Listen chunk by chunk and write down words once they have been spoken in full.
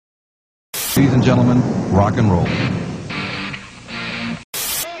Ladies and gentlemen, rock and roll. Do you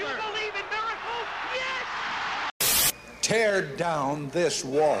believe in miracles? Yes! Tear down this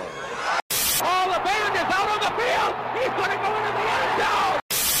wall. Oh, the band is out on the field! He's gonna go into the end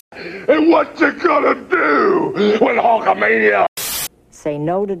zone! And what you gonna do with Hulkamania? Say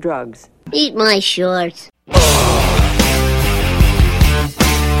no to drugs. Eat my shorts.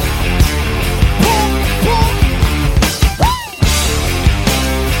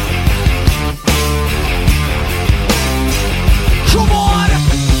 Come on!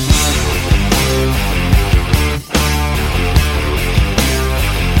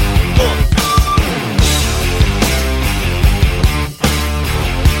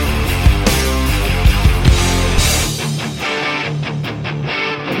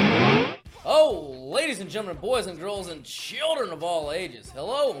 Oh, ladies and gentlemen, boys and girls, and children of all ages,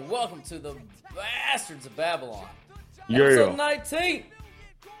 hello and welcome to the Bastards of Babylon. Episode 19.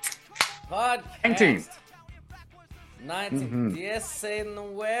 Podcast. 19. 19.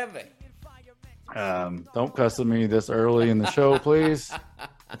 Don't cuss at me this early in the show, please.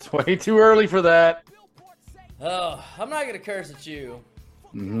 It's way too early for that. Oh, I'm not going to curse at you.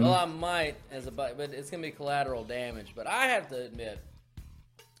 Mm-hmm. Well, I might, but it's going to be collateral damage. But I have to admit,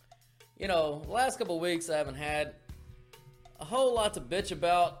 you know, the last couple of weeks I haven't had a whole lot to bitch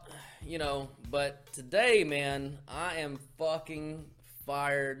about, you know, but today, man, I am fucking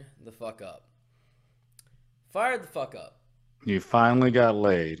fired the fuck up. Fired the fuck up. You finally got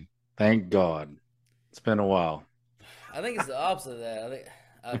laid. Thank God. It's been a while. I think it's the opposite of that.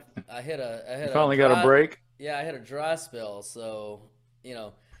 I think I hit a Finally got a break? Yeah, I hit a dry spell, so, you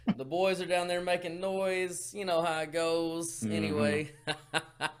know, the boys are down there making noise. You know how it goes. Mm-hmm. Anyway.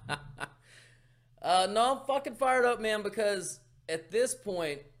 No, I'm fucking fired up, man, because at this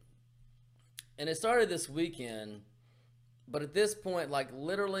point, and it started this weekend, but at this point, like,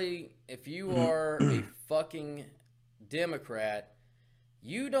 literally, if you are a fucking Democrat,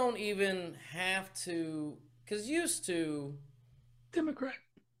 you don't even have to, because used to, Democrat.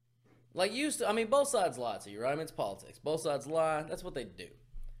 Like, used to, I mean, both sides lie to you, right? I mean, it's politics. Both sides lie. That's what they do.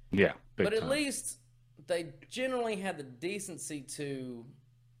 Yeah, big But at time. least they generally had the decency to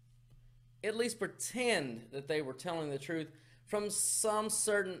at least pretend that they were telling the truth from some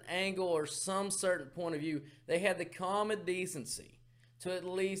certain angle or some certain point of view. They had the common decency to at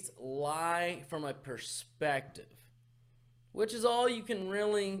least lie from a perspective, which is all you can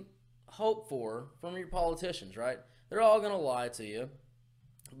really hope for from your politicians, right? They're all going to lie to you,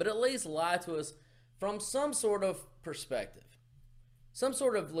 but at least lie to us from some sort of perspective, some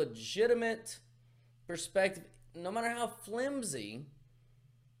sort of legitimate perspective, no matter how flimsy,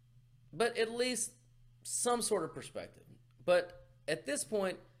 but at least some sort of perspective. But at this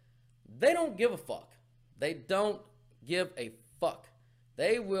point, they don't give a fuck. They don't give a fuck.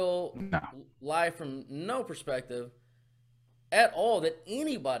 They will lie from no perspective at all that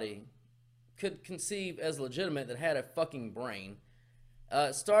anybody could conceive as legitimate that had a fucking brain. I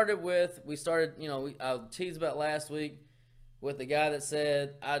teased about last week with the guy that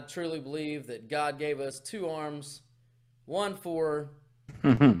said, I truly believe that God gave us two arms, one for,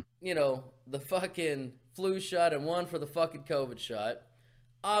 you know, the fucking flu shot and one for the fucking COVID shot.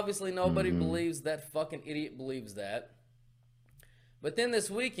 Obviously, nobody believes that fucking idiot believes that. But then this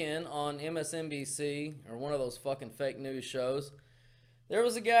weekend on MSNBC, or one of those fucking fake news shows, there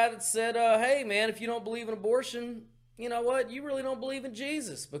was a guy that said, hey, man, if you don't believe in abortion, you know what? You really don't believe in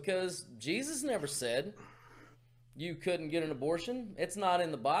Jesus, because Jesus never said you couldn't get an abortion. It's not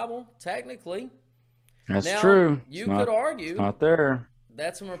in the Bible, technically. That's now, true. You could argue it's not there.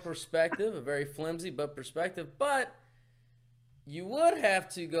 That's from a perspective, a very flimsy but perspective, but you would have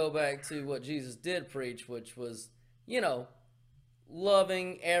to go back to what Jesus did preach, which was, you know,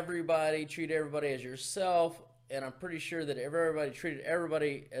 loving everybody, treat everybody as yourself, and I'm pretty sure that if everybody treated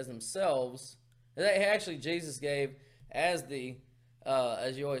everybody as themselves, that actually Jesus gave as the,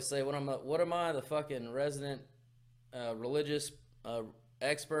 as you always say, what am I, the fucking resident religious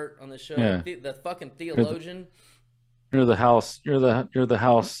expert on the show, Yeah. The fucking theologian. You're the house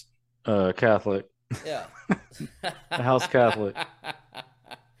Catholic. Yeah. The house Catholic.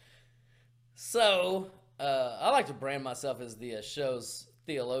 So, I like to brand myself as the show's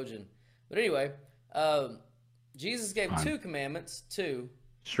theologian. But anyway, Jesus gave two commandments,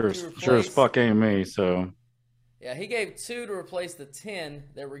 Sure as fuck ain't me, so. Yeah, he gave two to replace the 10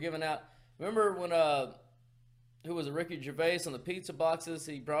 that were given out. Remember when, who was it, Ricky Gervais on the pizza boxes?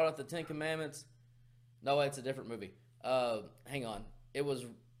 He brought out the 10 commandments. No, it's a different movie. Hang on. It was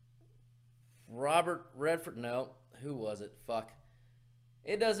Robert Redford. No, who was it? Fuck.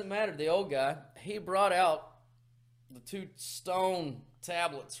 It doesn't matter. The old guy, he brought out, the 2 stone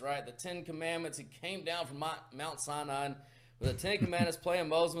tablets, right? The 10 Commandments. He came down from Mount Sinai with the 10 Commandments playing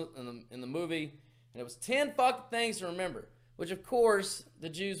Moses in the movie. And it was 10 fucking things to remember. Which, of course, the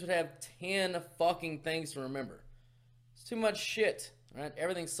Jews would have 10 fucking things to remember. It's too much shit, right?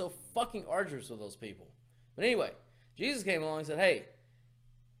 Everything's so fucking arduous with those people. But anyway, Jesus came along and said, hey,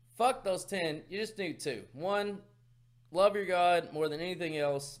 fuck those 10. You just need 2. 1, love your God more than anything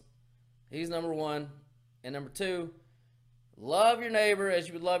else. He's number 1. And number 2, love your neighbor as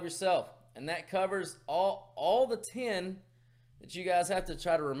you would love yourself. And that covers all the 10 that you guys have to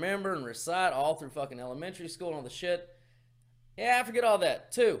try to remember and recite all through fucking elementary school and all the shit. Yeah, forget all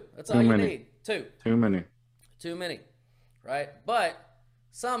that. 2. That's all you need. 2. Too many. Too many. Right? But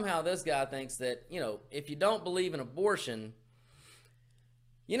somehow this guy thinks that, if you don't believe in abortion,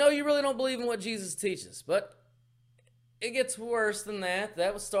 you really don't believe in what Jesus teaches. But it gets worse than that.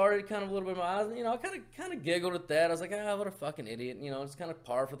 That was started kind of a little bit in my eyes. I kind of giggled at that. I was like, what a fucking idiot. It's kind of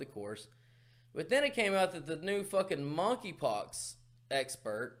par for the course. But then it came out that the new fucking monkeypox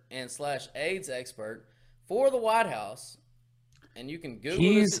expert and / AIDS expert for the White House, and you can Google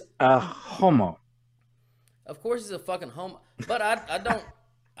He's this. a homo. Of course he's a fucking homo. But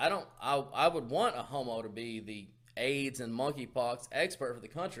I would want a homo to be the AIDS and monkeypox expert for the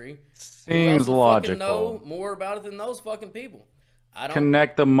country. Seems logical. Know more about it than those fucking people. I don't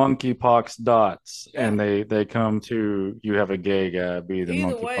connect the monkeypox dots, and they come to you have a gay guy be the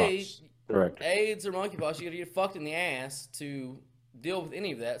either monkeypox. Way, Correct. AIDS or monkeypox, you gotta get fucked in the ass to deal with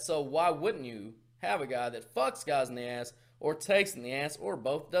any of that. So why wouldn't you have a guy that fucks guys in the ass or takes in the ass or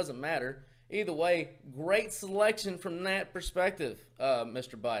both? Doesn't matter. Either way, great selection from that perspective,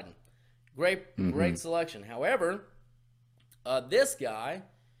 Mr. Biden. Great selection. However, this guy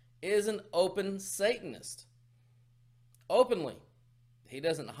is an open Satanist. Openly. He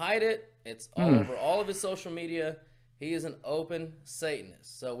doesn't hide it. It's all over all of his social media. He is an open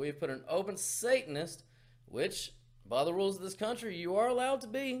Satanist. So we've put an open Satanist, which, by the rules of this country, you are allowed to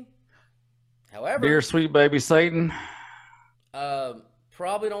be. However, Dear sweet baby Satan.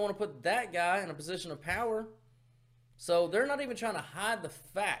 Probably don't want to put that guy in a position of power. So they're not even trying to hide the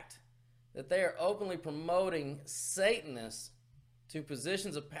fact that they are openly promoting Satanists to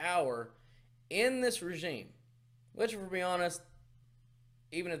positions of power in this regime. Which, if we're being honest,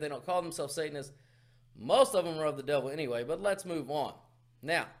 even if they don't call themselves Satanists, most of them are of the devil anyway, but let's move on.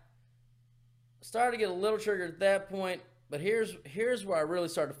 Now, started to get a little triggered at that point, but here's where I really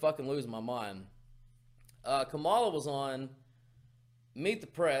started to fucking lose my mind. Kamala was on Meet the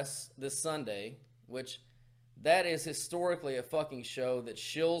Press this Sunday, which that is historically a fucking show that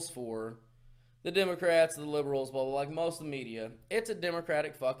shills for the Democrats, the liberals, blah, blah, like most of the media. It's a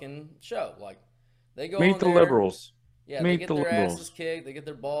Democratic fucking show. Like, they go Meet on the there, liberals. Yeah, Meet they get the their liberals. asses kicked, they get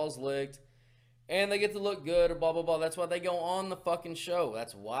their balls licked, and they get to look good, or blah, blah, blah. That's why they go on the fucking show.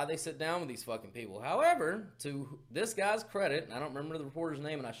 That's why they sit down with these fucking people. However, to this guy's credit, and I don't remember the reporter's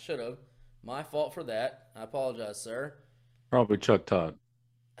name, and I should have. My fault for that. I apologize, sir. Probably Chuck Todd.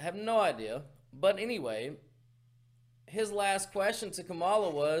 I have no idea. But anyway, his last question to Kamala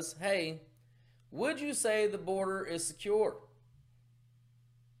was, hey, would you say the border is secure?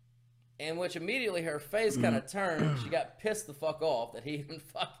 In which immediately her face kind of turned. She got pissed the fuck off that he even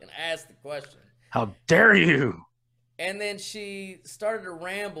fucking asked the question. How dare you? And then she started to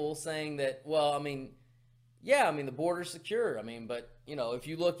ramble saying that, well, the border's secure. But, if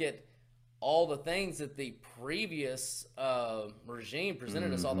you look at all the things that the previous regime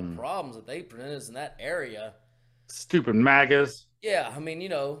presented us, all the problems that they presented us in that area. Stupid MAGAs. Yeah,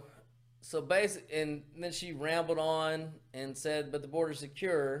 so basically, and then she rambled on and said, but the border's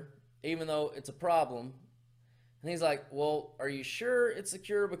secure, even though it's a problem. And he's like, well, are you sure it's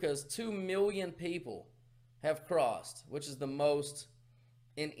secure? Because 2 million people have crossed, which is the most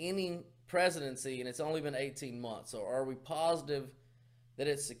in any presidency, and it's only been 18 months. So are we positive that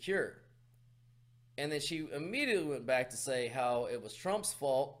it's secure? And then she immediately went back to say how it was Trump's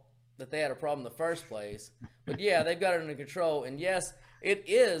fault that they had a problem in the first place. But yeah, they've got it under control. And yes, it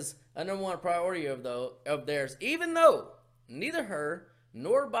is a number one priority of theirs, even though neither her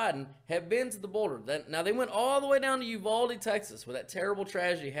nor Biden have been to the border. Now, they went all the way down to Uvalde, Texas, where that terrible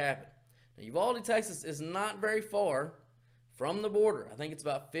tragedy happened. Now, Uvalde, Texas is not very far from the border. I think it's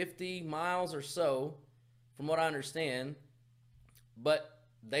about 50 miles or so, from what I understand. But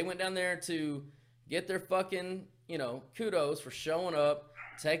they went down there to get their fucking, kudos for showing up,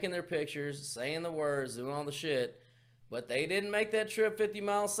 taking their pictures, saying the words, doing all the shit. But they didn't make that trip 50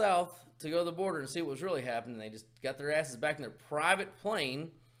 miles south to go to the border and see what was really happening. They just got their asses back in their private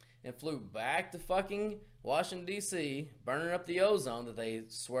plane and flew back to fucking Washington, D.C., burning up the ozone that they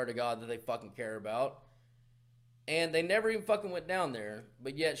swear to God that they fucking care about. And they never even fucking went down there.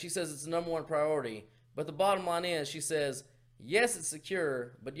 But yet she says it's the number one priority. But the bottom line is, she says, yes, it's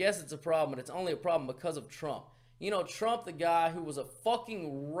secure, but yes, it's a problem, and it's only a problem because of Trump. You know, Trump, the guy who was a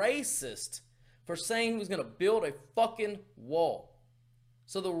fucking racist for saying he was going to build a fucking wall.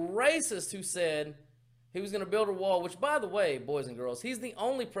 So the racist who said he was going to build a wall, which, by the way, boys and girls, he's the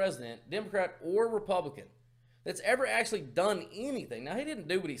only president, Democrat or Republican, that's ever actually done anything. Now, he didn't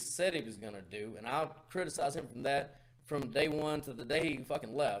do what he said he was going to do, and I'll criticize him from that from day one to the day he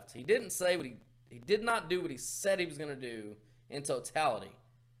fucking left. He didn't say what he did not do what he said he was going to do in totality.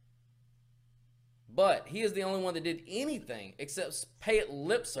 But he is the only one that did anything except pay it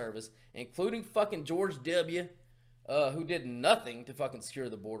lip service, including fucking George W., who did nothing to fucking secure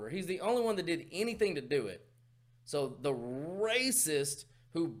the border. He's the only one that did anything to do it. So the racist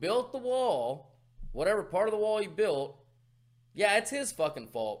who built the wall, whatever part of the wall he built, yeah, it's his fucking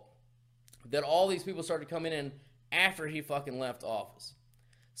fault that all these people started coming in after he fucking left office.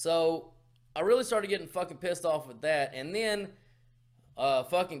 So I really started getting fucking pissed off with that. And then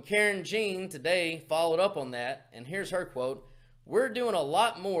fucking Karen Jean today followed up on that. And here's her quote. We're doing a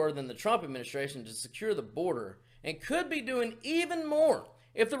lot more than the Trump administration to secure the border, and could be doing even more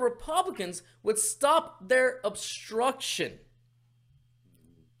if the Republicans would stop their obstruction.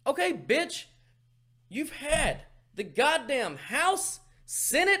 Okay, bitch. You've had the goddamn House,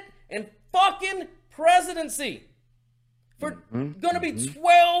 Senate, and fucking presidency for gonna be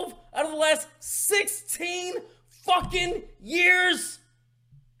 12 out of the last 16 fucking years.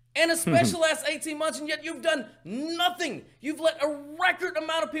 And especially the last 18 months, and yet you've done nothing. You've let a record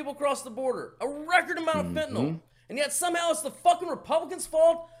amount of people cross the border, a record amount of fentanyl, and yet somehow it's the fucking Republicans'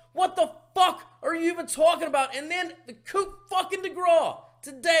 fault? What the fuck are you even talking about? And then the coup fucking DeGraw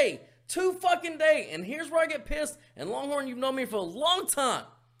today, 2 fucking day, and here's where I get pissed, and Longhorn, you've known me for a long time,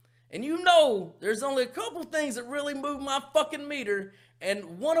 and you know there's only a couple things that really move my fucking meter,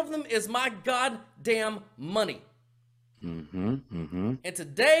 and one of them is my goddamn money. And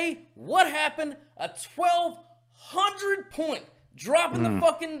today, what happened? A 1,200 point drop in the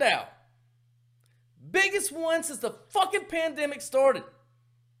fucking Dow. Biggest one since the fucking pandemic started.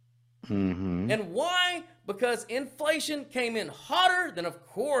 And why? Because inflation came in hotter than, of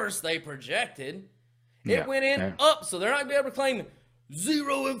course, they projected. It went in up, so they're not going to be able to claim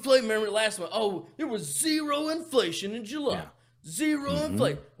zero inflation. Remember last one? Oh, there was zero inflation in July. Zero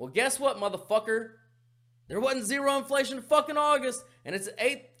inflation. Well, guess what, motherfucker? There wasn't zero inflation in fucking August, and it's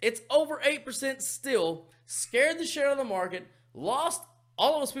over 8% still. Scared the share of the market, lost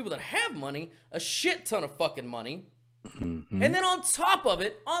all of those people that have money a shit ton of fucking money. And then on top of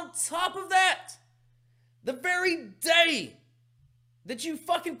that, the very day that you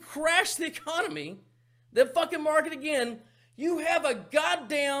fucking crash the economy, the fucking market again, you have a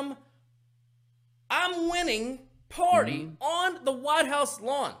goddamn I'm winning party on the White House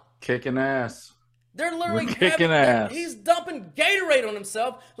lawn. Kicking ass. They're literally kicking ass. He's dumping Gatorade on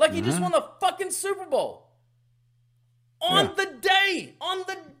himself like he just won the fucking Super Bowl. On the day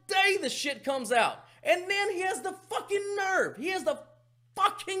the shit comes out. And then he has the fucking nerve. He has the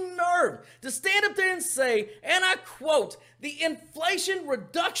fucking nerve to stand up there and say, and I quote, the Inflation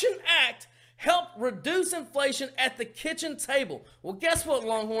Reduction Act helped reduce inflation at the kitchen table. Well, guess what,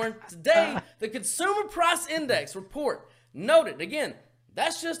 Longhorn? Today, the Consumer Price Index report noted, again,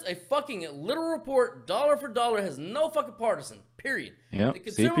 that's just a fucking literal report, dollar for dollar, has no fucking partisan, period. Yep, The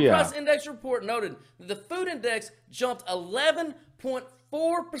Consumer CPI. Price Index report noted that the food index jumped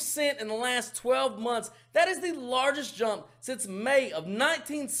 11.4% in the last 12 months. That is the largest jump since May of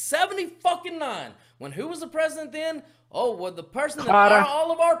 1979. When who was the president then? Oh, well, the person that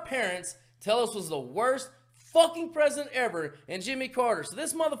all of our parents tell us was the worst fucking president ever, and Jimmy Carter. So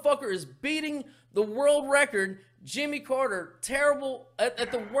this motherfucker is beating the world record, Jimmy Carter, terrible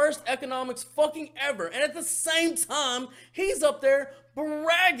at the worst economics fucking ever. And at the same time, he's up there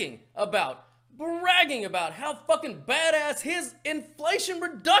bragging about how fucking badass his Inflation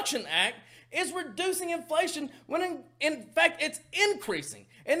Reduction Act is reducing inflation when in fact it's increasing.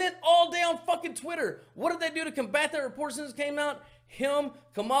 And then all day on fucking Twitter, what did they do to combat that report since it came out? Him,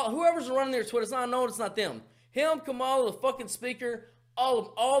 Kamala, whoever's running their Twitter, it's not them. Him, Kamala, the fucking speaker,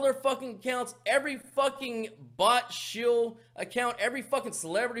 all their fucking accounts, every fucking bot shill account, every fucking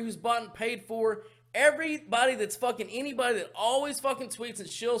celebrity who's bought and paid for, everybody that's fucking anybody that always fucking tweets and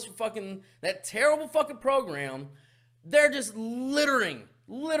shills for fucking that terrible fucking program, they're just littering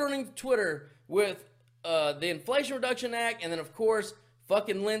Twitter with the Inflation Reduction Act, and then of course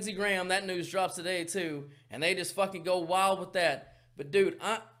fucking Lindsey Graham. That news drops today too, and they just fucking go wild with that. But dude,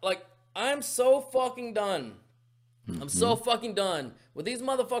 I'm so fucking done. I'm so fucking done with these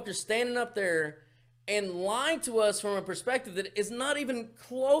motherfuckers standing up there and lying to us from a perspective that is not even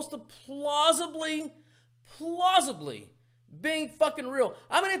close to plausibly being fucking real.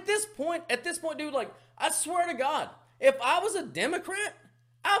 I mean, at this point, dude, like, I swear to God, if I was a Democrat,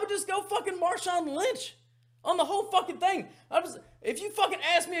 I would just go fucking Marshawn Lynch on the whole fucking thing. If you fucking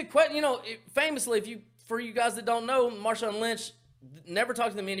ask me a question, you know, famously, for you guys that don't know, Marshawn Lynch never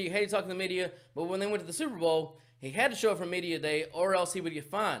talked to the media, hated talking to the media, but when they went to the Super Bowl, he had to show up for media day or else he would get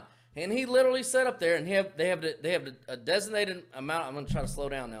fined. And he literally sat up there, and they have a designated amount. I'm going to try to slow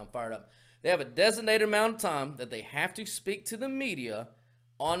down now. I'm fired up. They have a designated amount of time that they have to speak to the media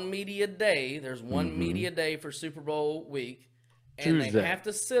on media day. There's one media day for Super Bowl week. And Tuesday. They have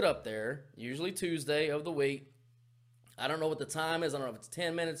to sit up there, usually Tuesday of the week. I don't know what the time is. I don't know if it's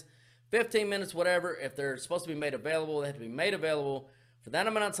 10 minutes, 15 minutes, whatever. If they're supposed to be made available, they have to be made available. For that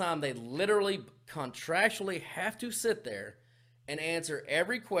amount of time, they literally contractually have to sit there and answer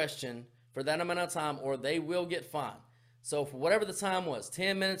every question for that amount of time, or they will get fined. So for whatever the time was,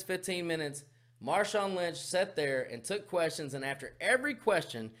 10 minutes, 15 minutes, Marshawn Lynch sat there and took questions, and after every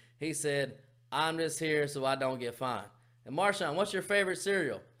question, he said, "I'm just here so I don't get fined." And Marshawn, what's your favorite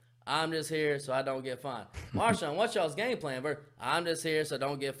cereal? "I'm just here so I don't get fined." Marshawn, what's y'all's game plan? "I'm just here so I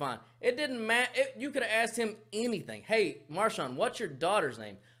don't get fined." It didn't matter. You could have asked him anything. "Hey, Marshawn, what's your daughter's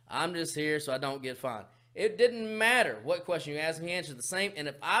name?" "I'm just here so I don't get fined." It didn't matter what question you asked him. He answered the same. And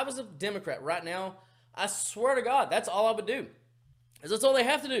if I was a Democrat right now, I swear to God, that's all I would do. Because that's all they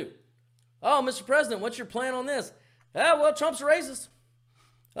have to do. "Oh, Mr. President, what's your plan on this?" Well, Trump's a racist."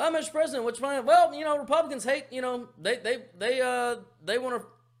 "Oh, Mr. President, what's your plan?" "Well, you know, Republicans hate, you know, they want to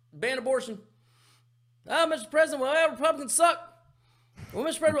ban abortion." "Oh, Mr. President, well, Republicans suck." "Well,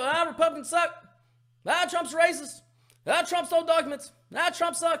 Mr. President, Republicans suck." "Trump's a racist." "Trump stole documents."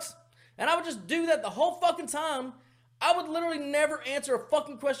 "Trump sucks." And I would just do that the whole fucking time. I would literally never answer a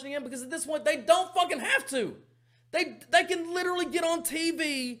fucking question again, because at this point, they don't fucking have to. They can literally get on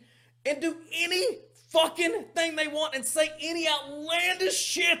TV and do any fucking thing they want and say any outlandish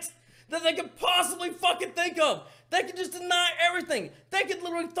shit that they could possibly fucking think of. They could just deny everything. They could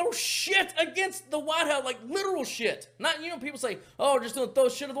literally throw shit against the White House, like literal shit. Not, you know, people say, "Oh, we're just gonna throw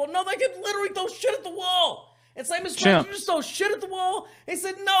shit at the wall." No, they could literally throw shit at the wall. And say, "Mr. President, you just throw shit at the wall?" He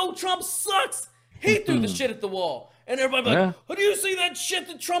said, "No, Trump sucks. He threw the shit at the wall." And everybody like, "Oh, do you see that shit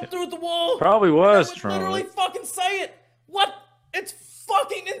that Trump threw at the wall?" Probably was Trump. Literally fucking say it. What? It's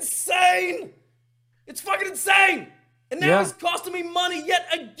fucking insane. It's fucking insane. And now he's costing me money yet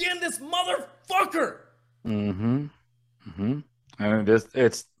again, this motherfucker. And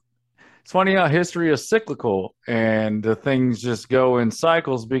it's funny how history is cyclical and the things just go in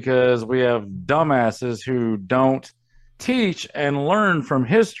cycles, because we have dumbasses who don't teach and learn from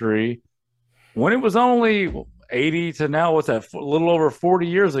history. When it was only 80 to now, what's that, a little over 40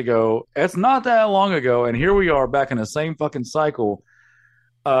 years ago, it's not that long ago, and here we are back in the same fucking cycle.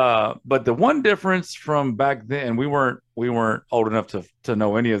 But the one difference from back then, we weren't old enough to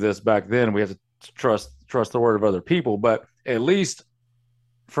know any of this back then. We had to trust the word of other people, but at least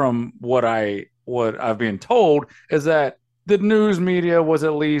from what I've been told is that the news media was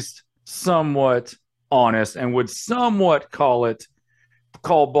at least somewhat honest and would somewhat call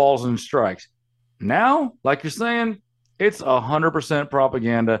balls and strikes. Now, like you're saying, it's 100%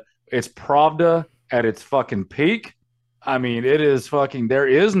 propaganda. It's Pravda at its fucking peak. I mean, it is fucking, there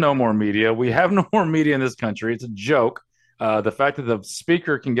is no more media. We have no more media in this country. It's a joke. The fact that the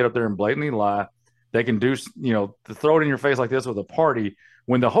speaker can get up there and blatantly lie, they can do, you know, to throw it in your face like this with a party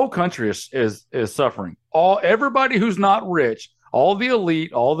when the whole country is suffering. Everybody who's not rich, all the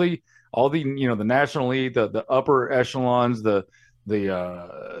elite, all the you know, the national elite, the upper echelons, the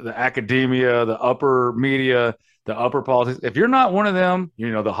academia, the upper media, the upper politics. If you're not one of them,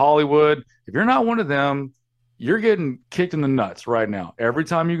 you know, the Hollywood, if you're not one of them, you're getting kicked in the nuts right now every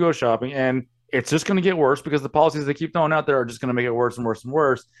time you go shopping. And it's just going to get worse because the policies they keep throwing out there are just going to make it worse and worse and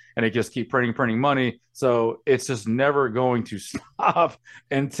worse. And they just keep printing money. So it's just never going to stop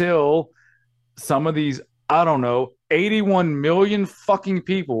until some of these, I don't know, 81 million fucking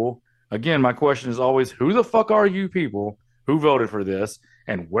people. Again, my question is always, who the fuck are you people who voted for this?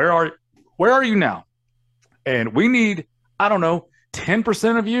 And where are you now? And we need, I don't know,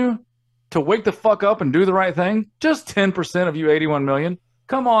 10% of you to wake the fuck up and do the right thing. Just 10% of you 81 million.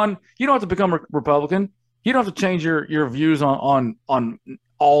 Come on. You don't have to become a Republican. You don't have to change your views on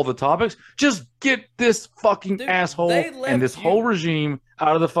all the topics. Just get this fucking asshole and this whole regime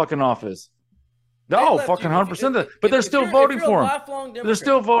out of the fucking office. No, fucking 100%. But they're still voting for him. They're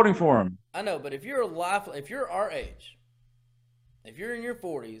still voting for him. I know, but if you're our age, if you're in your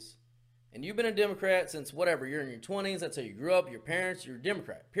 40s, and you've been a Democrat since whatever, you're in your 20s, that's how you grew up, your parents, you're a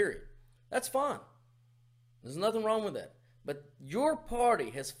Democrat, period. That's fine. There's nothing wrong with that. But your party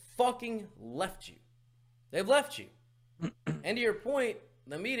has fucking left you. They've left you. And to your point,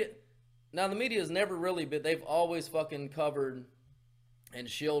 the media has never really been, they've always fucking covered and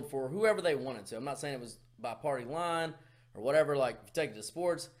shielded for whoever they wanted to. I'm not saying it was by party line or whatever. Like, if you take it to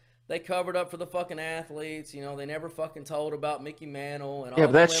sports, they covered up for the fucking athletes. You know, they never fucking told about Mickey Mantle and all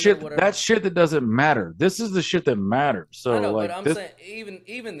but that's shit that doesn't matter. This is the shit that matters. So, I know, like, but I'm saying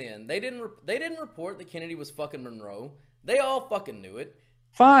even then, they didn't report that Kennedy was fucking Monroe. They all fucking knew it.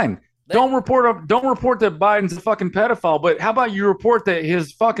 Fine. Don't report that Biden's a fucking pedophile, but how about you report that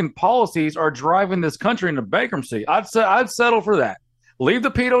his fucking policies are driving this country into bankruptcy? I'd settle for that. Leave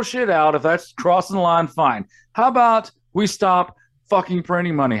the pedo shit out. If that's crossing the line, fine. How about we stop fucking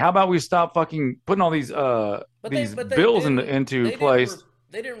printing money? How about we stop fucking putting all these bills into place?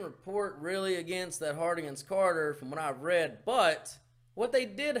 They didn't report really against that Hard against Carter from what I've read, but what they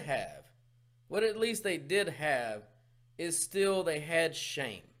did have, what at least they did have, is still they had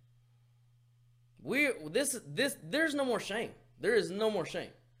shame. There's no more shame. There is no more shame.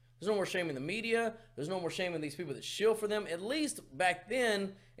 There's no more shame in the media. There's no more shame in these people that shield for them. At least back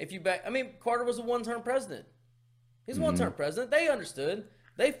then, Carter was a one-term president. He's a one-term president. They understood.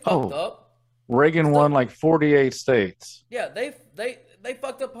 They fucked up. Reagan won like 48 states. Yeah, they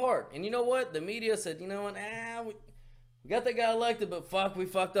fucked up hard. And you know what? The media said, you know what? We got that guy elected, but fuck, we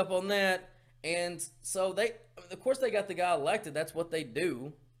fucked up on that. And so of course they got the guy elected. That's what they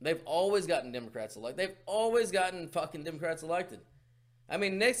do. They've always gotten Democrats elected. They've always gotten fucking Democrats elected. I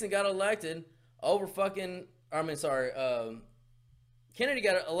mean, Nixon got elected over Kennedy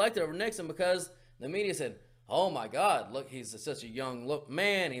got elected over Nixon because the media said, oh my God, look, he's such a young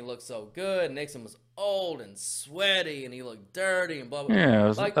man. He looks so good. Nixon was old and sweaty and he looked dirty and blah, blah, blah.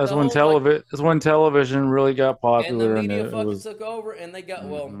 Yeah, that's when television really got popular. And the media fucking took over and they got,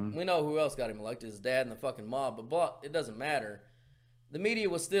 we know who else got him elected, his dad and the fucking mob, but blah, it doesn't matter. The media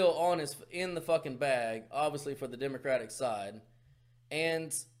was still in the fucking bag, obviously for the Democratic side.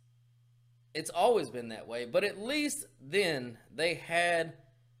 And it's always been that way. But at least then they had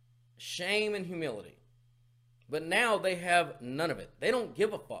shame and humility. But now they have none of it. They don't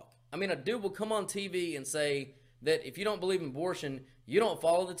give a fuck. I mean, a dude will come on TV and say that if you don't believe in abortion, you don't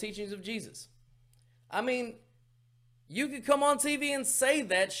follow the teachings of Jesus. I mean, you could come on TV and say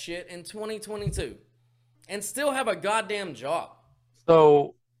that shit in 2022 and still have a goddamn job.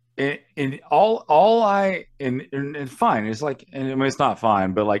 So, fine. It's like, I mean, it's not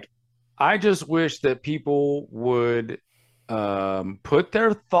fine, but like, I just wish that people would put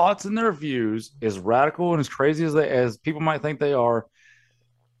their thoughts and their views, as radical and as crazy as people might think they are,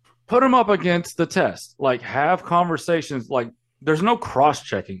 put them up against the test. Like, have conversations. Like, there's no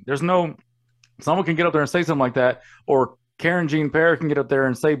cross-checking. There's no someone can get up there and say something like that, or Karen Jean Perry can get up there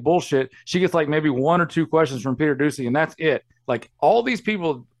and say bullshit. She gets like maybe 1 or 2 questions from Peter Doocy, and that's it. Like, all these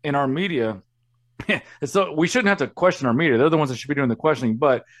people in our media, so we shouldn't have to question our media. They're the ones that should be doing the questioning,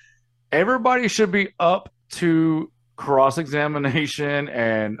 but everybody should be up to cross-examination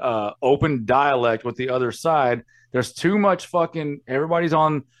and open dialect with the other side. There's too much fucking, everybody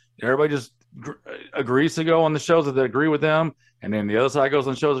just agrees to go on the shows that agree with them, and then the other side goes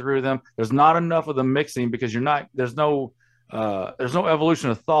on shows that agree with them. There's not enough of the mixing because there's no evolution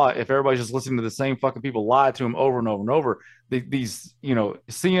of thought if everybody's just listening to the same fucking people lie to them over and over and over. These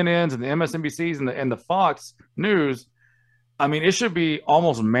CNNs and the MSNBCs and the Fox News. I mean, it should be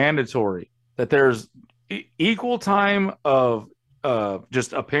almost mandatory that there's equal time of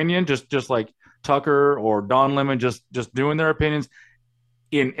just opinion, just like Tucker or Don Lemon just doing their opinions.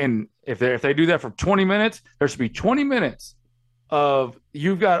 And if they do that for 20 minutes, there should be 20 minutes of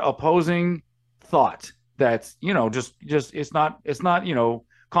you've got opposing thought. That's just it's not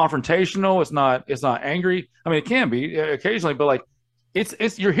confrontational. It's not angry. I mean, it can be occasionally, but like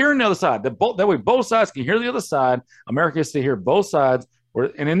it's you're hearing the other side. That way both sides can hear the other side. America gets to hear both sides,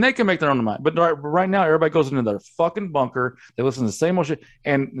 and then they can make their own mind. But right now, everybody goes into their fucking bunker. They listen to the same old shit,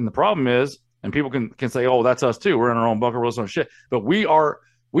 and the problem is, and people can say, "Oh, that's us too. We're in our own bunker. We're listening to shit." But we are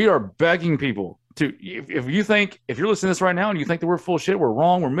begging people to, if you're listening to this right now and you think that we're full of shit, we're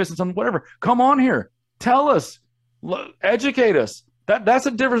wrong, we're missing something, whatever, come on here. Tell us, educate us. That's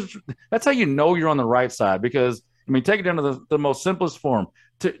a difference. That's how you know you're on the right side. Because I mean, take it down to the most simplest form.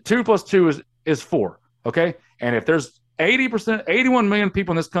 2 plus 2 is 4. Okay, and if there's 81 million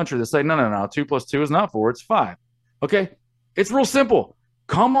people in this country that say no, 2 plus 2 is not 4, it's 5. Okay, it's real simple.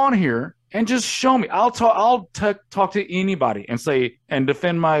 Come on here and just show me. I'll talk to anybody and say and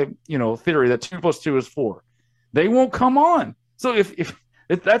defend my theory that 2 plus 2 is 4. They won't come on. So if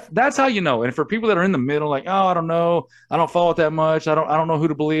that's how you know. And for people that are in the middle, like, oh, I don't know, I don't follow it that much, I don't know who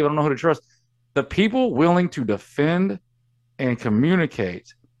to believe, I don't know who to trust. the people willing to defend and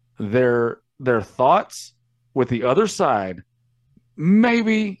communicate their thoughts with the other side,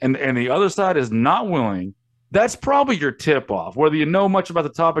 maybe, and the other side is not willing, that's probably your tip off. Whether you know much about the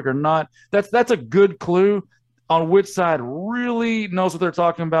topic or not, that's a good clue on which side really knows what they're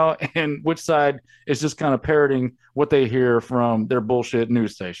talking about and which side is just kind of parroting what they hear from their bullshit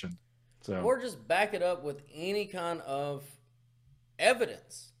news station. So, or just back it up with any kind of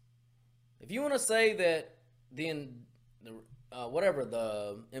evidence. If you want to say that the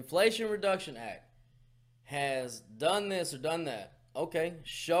Inflation Reduction Act has done this or done that, okay,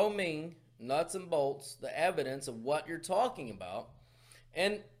 show me nuts and bolts, the evidence of what you're talking about.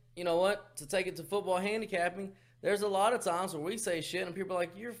 And you know what? To take it to football handicapping, there's a lot of times where we say shit and people are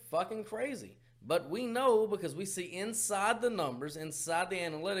like, you're fucking crazy. But we know, because we see inside the numbers, inside the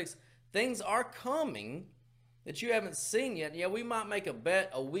analytics, things are coming that you haven't seen yet. Yeah, we might make a bet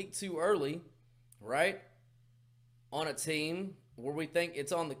a week too early, right, on a team where we think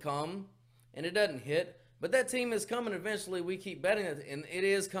it's on the come, and it doesn't hit. But that team is coming eventually. We keep betting it, and it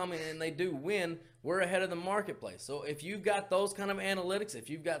is coming, and they do win. We're ahead of the marketplace. So if you've got those kind of analytics, if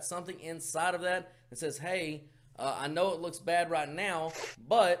you've got something inside of that that says, hey, I know it looks bad right now,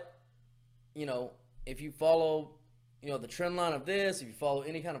 but, you know, if you follow, you know, the trend line of this, if you follow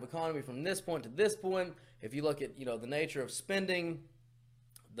any kind of economy from this point to this point, if you look at, you know, the nature of spending,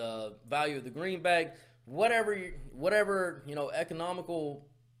 the value of the greenback, whatever, you know, economical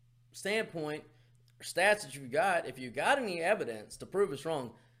standpoint, stats that you've got, if you got any evidence to prove us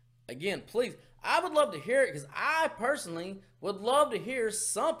wrong, again, please, I would love to hear it, because I personally would love to hear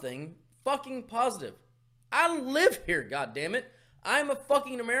something fucking positive. I live here, goddammit. I'm a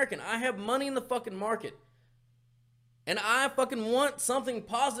fucking American. I have money in the fucking market. And I fucking want something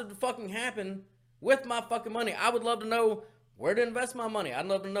positive to fucking happen with my fucking money. I would love to know where to invest my money. I'd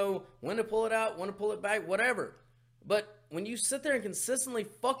love to know when to pull it out, when to pull it back, whatever. But when you sit there and consistently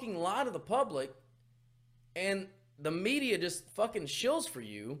fucking lie to the public, and the media just fucking shills for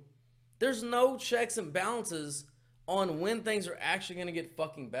you, there's no checks and balances on when things are actually going to get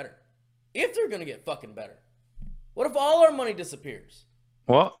fucking better. If they're going to get fucking better. What if all our money disappears?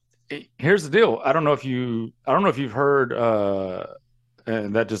 well, here's the deal. I don't know if you've heard,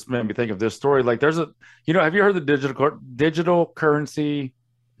 and that just made me think of this story. Like, there's have you heard the digital currency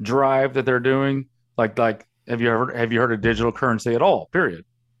drive that they're doing? Like, have you heard of digital currency at all? Period.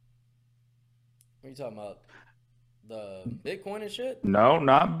 What are you talking about? The Bitcoin and shit? No,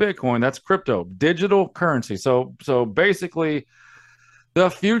 not Bitcoin. That's crypto. Digital currency. So basically, the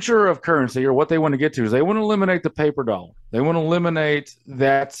future of currency, or what they want to get to, is they want to eliminate the paper dollar. They want to eliminate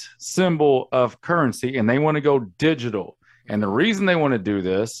that symbol of currency, and they want to go digital. And the reason they want to do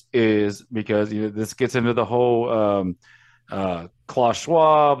this is because this gets into the whole Klaus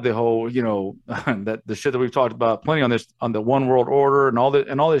Schwab, the whole that the shit that we've talked about plenty on the one world order and all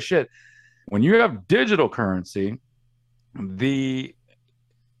this shit. When you have digital currency, they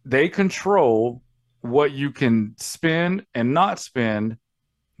control what you can spend and not spend.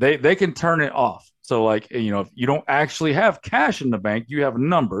 They can turn it off. So, like, if you don't actually have cash in the bank, you have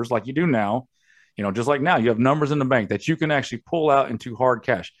numbers like you do now. Just like now, you have numbers in the bank that you can actually pull out into hard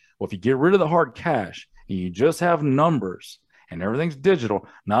cash. Well, if you get rid of the hard cash and you just have numbers and everything's digital,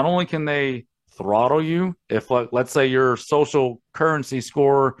 not only can they throttle you if, like, let's say your social currency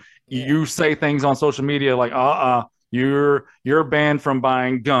score, you say things on social media like, you're banned from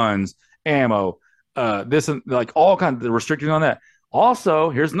buying guns, ammo, this, and like all kinds of restrictions on that. Also,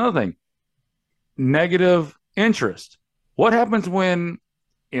 here's another thing: negative interest. What happens when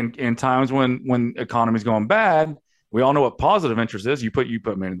in times when economy's going bad? We all know what positive interest is. You put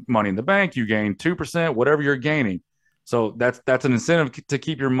money in the bank, you gain 2%, whatever you're gaining. So that's an incentive to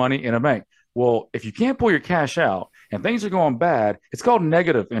keep your money in a bank. Well, if you can't pull your cash out and things are going bad, it's called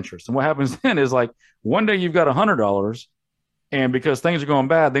negative interest. And what happens then is, like, one day you've got $100, and because things are going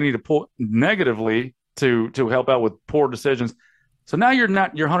bad, they need to pull negatively to help out with poor decisions. So now your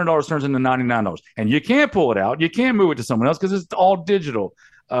 $100 turns into $99, and you can't pull it out. You can't move it to someone else because it's all digital.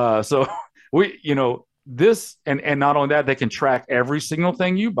 So this, and not only that, they can track every single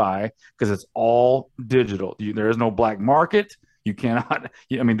thing you buy because it's all digital. There is no black market. You cannot.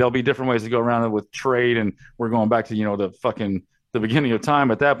 I mean, there'll be different ways to go around it with trade, and we're going back to the beginning of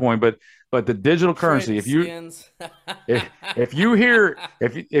time at that point. But the digital currency, if you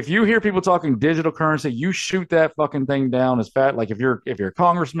hear people talking digital currency, you shoot that fucking thing down as fat. Like, if you're a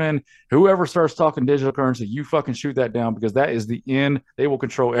congressman, whoever starts talking digital currency, you fucking shoot that down, because that is the end. They will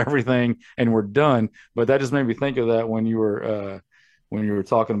control everything, and we're done. But that just made me think of that when you were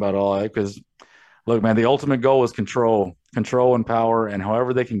talking about all that, because look, man, the ultimate goal is control and power, and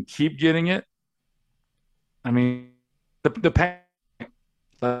however they can keep getting it, I mean, the pain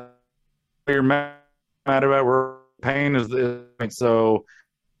you're mad about where pain is. So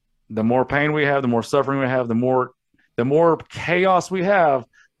the more pain we have, the more suffering we have, the more chaos we have,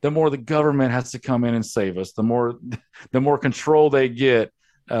 the more the government has to come in and save us. The more control they get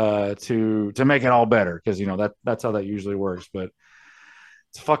to make it all better, because that's how that usually works. But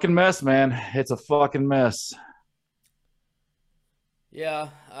it's a fucking mess, man. It's a fucking mess. Yeah.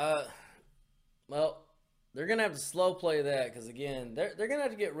 Well, they're gonna have to slow play that because again, they're gonna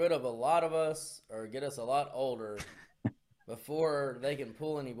have to get rid of a lot of us or get us a lot older before they can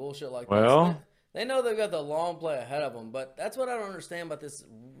pull any bullshit like this. Well, They know they've got the long play ahead of them, but that's what I don't understand about this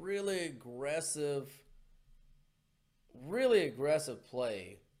really aggressive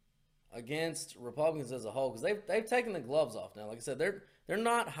play against Republicans as a whole, because they've taken the gloves off now. Like I said, they're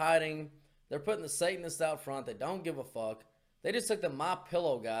not hiding. They're putting the Satanists out front. They don't give a fuck. They just took the My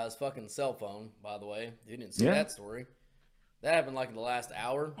Pillow guy's fucking cell phone. By the way, you didn't see that story. That happened like in the last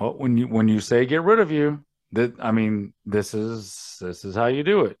hour. well, when you say get rid of you, this is how you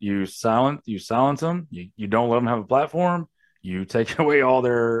do it. You silence them. You don't let them have a platform. You take away all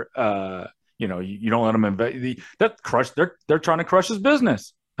their you don't let them invade. They're trying to crush his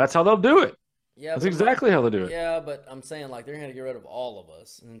business. That's how they'll do it. Yeah, that's exactly how they do it. Yeah, but I'm saying like they're going to get rid of all of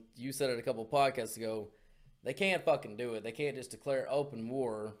us. And you said it a couple podcasts ago. They can't fucking do it. They can't just declare open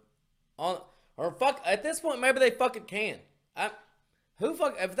war on or fuck. At this point, maybe they fucking can.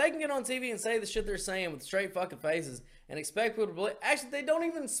 If they can get on TV and say the shit they're saying with straight fucking faces and expect people to believe. Actually, they don't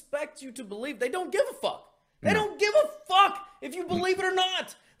even expect you to believe. They don't give a fuck. They don't give a fuck if you believe it or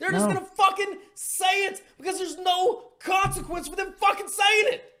not. They're just gonna fucking say it because there's no consequence for them fucking saying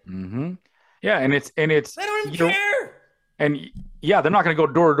it. Mm-hmm. Yeah, and it's they don't even care. And yeah, they're not going to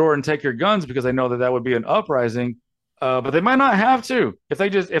go door to door and take your guns because they know that would be an uprising. But they might not have to if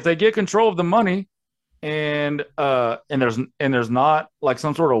they get control of the money, and there's not like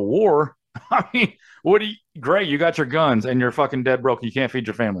some sort of war. I mean, great, you got your guns and you're fucking dead broke. You can't feed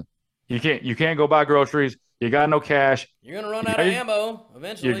your family. You can't go buy groceries. You got no cash. You're gonna run out of ammo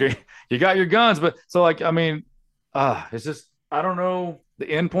eventually. You got your guns, but so like I mean, it's just I don't know the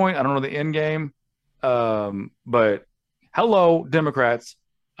end point. I don't know the end game. But hello, Democrats.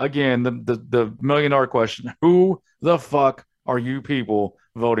 Again, the $1 million question: who the fuck are you people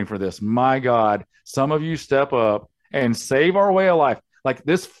voting for this? My God, some of you step up and save our way of life. Like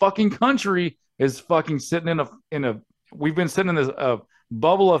this fucking country is fucking sitting in a. We've been sitting in this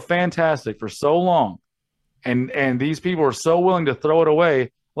bubble of fantastic for so long, and these people are so willing to throw it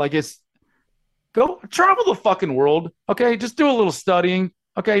away. Like it's go travel the fucking world. Okay, just do a little studying.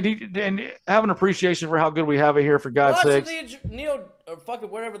 Okay, and have an appreciation for how good we have it here, for God's sake. Fucking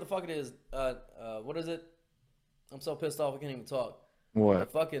whatever the fuck it is. What is it? I'm so pissed off I can't even talk.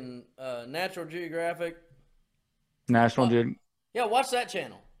 What? Fucking National Geographic. National Geographic. Yeah, watch that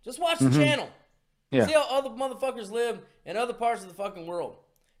channel. Just watch the channel. Yeah. See how other motherfuckers live in other parts of the fucking world,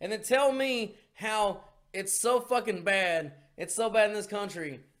 and then tell me how it's so fucking bad. It's so bad in this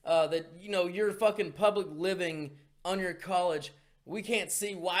country that you're fucking public living on your college. We can't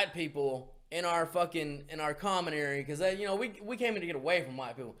see white people in our common area because we came in to get away from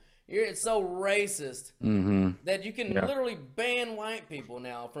white people. It's so racist that you can literally ban white people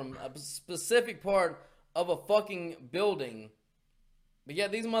now from a specific part of a fucking building. But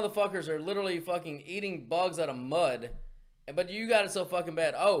yet these motherfuckers are literally fucking eating bugs out of mud. But you got it so fucking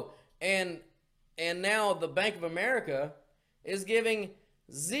bad. Oh, and now the Bank of America is giving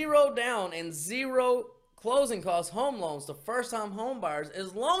 0 down and 0 closing cost home loans to first-time home buyers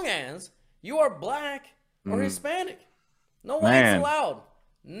as long as you are black or Hispanic. No whites allowed.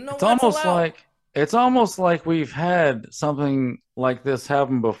 No whites allowed. It's almost like we've had something like this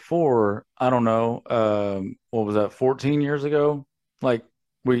happen before. I don't know. What was that? 14 years ago? Like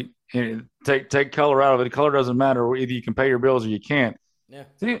we take color out of it. Color doesn't matter. Either you can pay your bills or you can't. Yeah.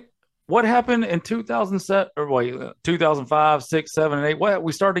 See, what happened in 2007 or 2005, 6, 7, and 8? What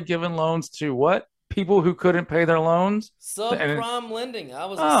we started giving loans to what? People who couldn't pay their loans. Subprime lending. I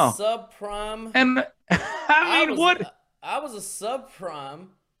was a subprime. And I mean, what? I was a subprime.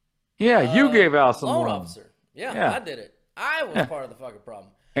 Yeah, you gave out some loan loans. officer. Yeah, I did it. I was part of the fucking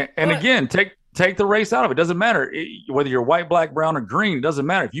problem. And again, take the race out of it. Doesn't matter whether you're white, black, brown, or green. It doesn't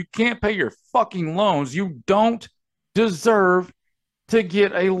matter. If you can't pay your fucking loans, you don't deserve to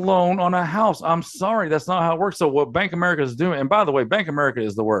get a loan on a house. I'm sorry, that's not how it works. So what Bank of America is doing, and by the way, Bank of America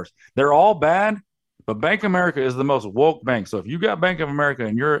is the worst. They're all bad, but Bank of America is the most woke bank. So if you got Bank of America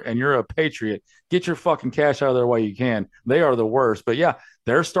and you're a patriot, get your fucking cash out of there while you can. They are the worst. But yeah,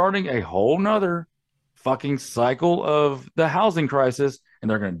 they're starting a whole nother fucking cycle of the housing crisis,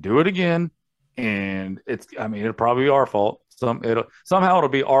 and they're going to do it again. and it'll probably be our fault. Somehow it'll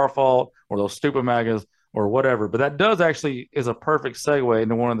be our fault or those stupid MAGAs or whatever. But that does actually is a perfect segue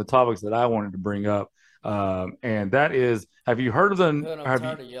into one of the topics that I wanted to bring up, and that is: have you heard of the? Good, I'm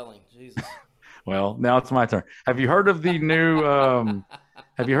tired of yelling. Jesus. Well, now it's my turn. Have you heard of the new?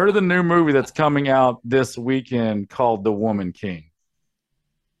 Have you heard of the new movie that's coming out this weekend called The Woman King?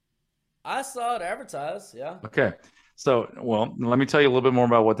 I saw it advertised. Yeah. Okay. So, well, let me tell you a little bit more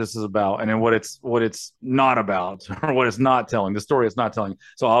about what this is about, and then what it's not about, or what it's not telling. The story it's not telling.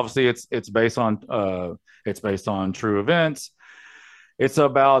 So, obviously, it's based on true events. It's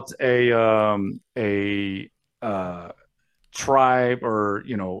about a tribe, or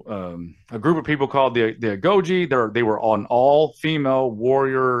a group of people called the Agoji. They were an all female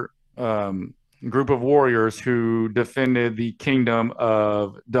warrior group of warriors who defended the kingdom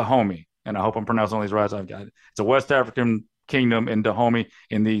of Dahomey. And I hope I'm pronouncing all these right. It's a West African kingdom in Dahomey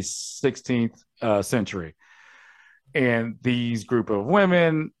in the 16th century. And these group of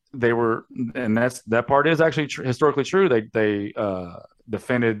women, and that part is actually historically true. They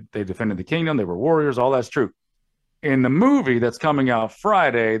defended the kingdom. They were warriors. All that's true. In the movie that's coming out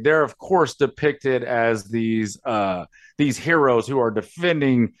Friday, they're of course depicted as these heroes who are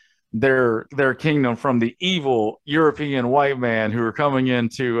defending their kingdom from the evil European white man who are coming in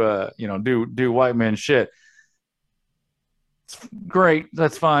to do white man shit. It's great,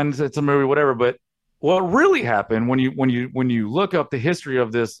 that's fine. It's a movie, whatever. But what really happened when you look up the history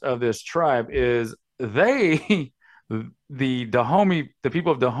of this tribe is the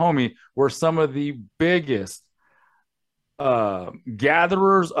people of Dahomey were some of the biggest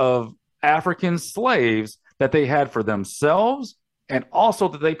gatherers of African slaves that they had for themselves, and also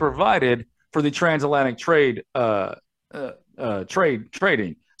that they provided for the transatlantic trading.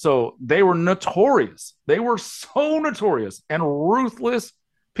 So they were notorious. They were so notorious and ruthless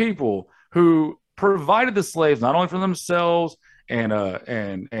people who provided the slaves not only for themselves and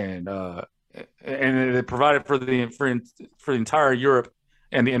they provided for the entire Europe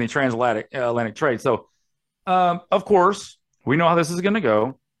and the transatlantic trade. So of course, we know how this is going to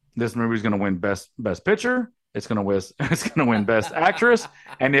go. This movie is going to win best picture. It's going to win best actress.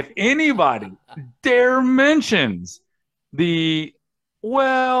 And if anybody dare mentions they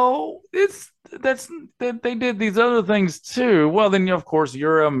did these other things too, well, then of course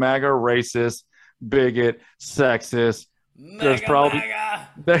you're a MAGA racist, bigot, sexist. There's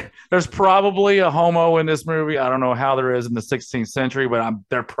probably a homo in this movie. I don't know how there is in the 16th century, but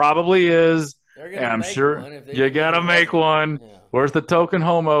there probably is. And I'm sure you got to make one. Yeah. Where's the token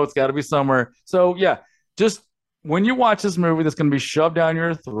homo? It's got to be somewhere. So, yeah, just when you watch this movie that's going to be shoved down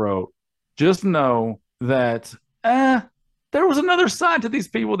your throat, just know that there was another side to these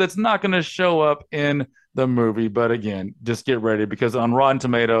people that's not going to show up in the movie. But again, just get ready, because on Rotten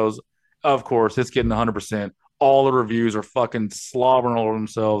Tomatoes, of course, it's getting 100%. All the reviews are fucking slobbering all over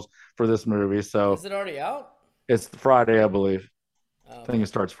themselves for this movie. So is it already out? It's Friday, I believe. I think it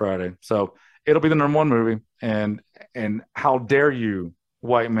starts Friday. So it'll be the #1 movie, and how dare you,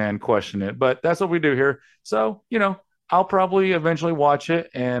 white man, question it? But that's what we do here. So I'll probably eventually watch it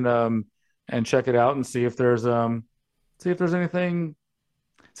and check it out and see if there's anything,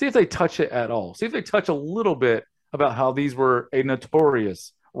 see if they touch it at all, see if they touch a little bit about how these were a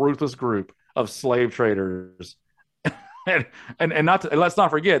notorious, ruthless group of slave traders, and let's not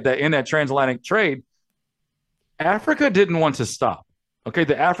forget that in that transatlantic trade, Africa didn't want to stop. Okay,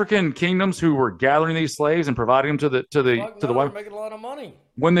 the African kingdoms who were gathering these slaves and providing them to the white, making a lot of money.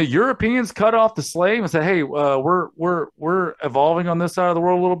 When the Europeans cut off the slave and said, "Hey, we're evolving on this side of the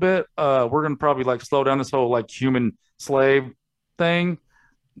world a little bit. We're gonna probably slow down this whole human slave thing,"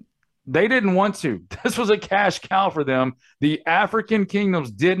 they didn't want to. This was a cash cow for them. The African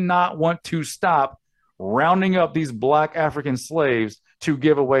kingdoms did not want to stop rounding up these black African slaves to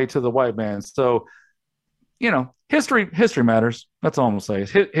give away to the white man. So, history matters. That's all I'm gonna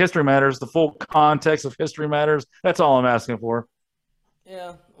say. History matters. The full context of history matters. That's all I'm asking for.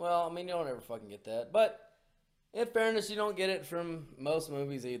 Yeah, well, you don't ever fucking get that. But in fairness, you don't get it from most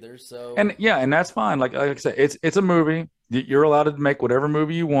movies either. So and that's fine. Like I said, it's a movie. You're allowed to make whatever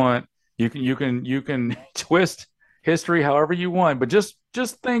movie you want. You can twist history however you want. But just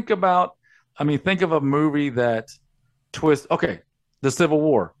think about. Think of a movie that twists. Okay, the Civil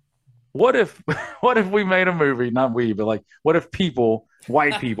War. What if we made a movie, not we, but what if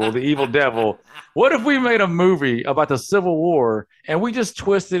white people, the evil devil, what if we made a movie about the Civil War and we just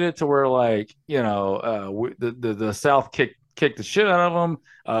twisted it to where the South kicked the shit out of them.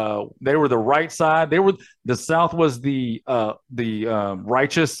 They were the right side. The South was the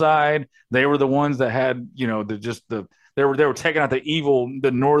righteous side. They were the ones that had, they They were taking out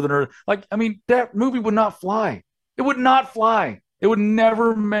the northerner. Like, I mean, that movie would not fly. It would not fly. It would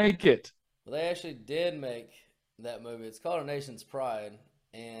never make it. Well, they actually did make that movie. It's called A Nation's Pride,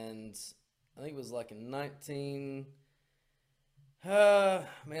 and I think it was like in 19.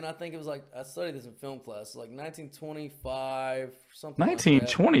 Man, I think it was like I studied this in film class, like 1925, something like that.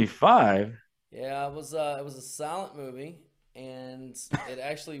 1925. Yeah, it was a silent movie, and it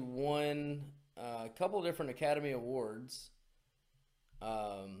actually won a couple of different Academy Awards.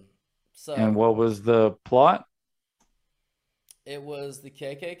 And what was the plot? It was the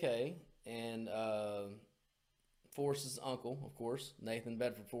KKK and Forrest's uncle, of course, Nathan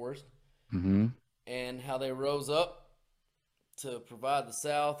Bedford Forrest, and how they rose up to provide the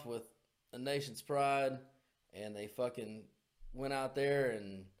South with a nation's pride, and they fucking went out there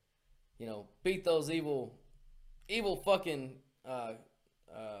and, you know, beat those evil fucking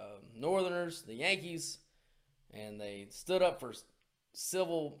Northerners, the Yankees, and they stood up for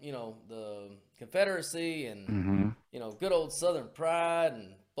civil, you know, the Confederacy and, you know, good old Southern pride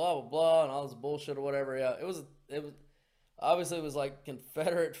and blah, blah, blah, and all this bullshit or whatever. Yeah, it was obviously it was like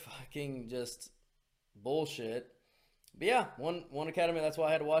Confederate fucking just bullshit. But yeah, one Academy. That's why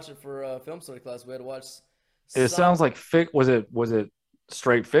I had to watch it for film study class. We had to watch. It sounds like was it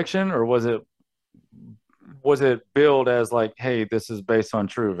straight fiction, or was it billed as like, hey, this is based on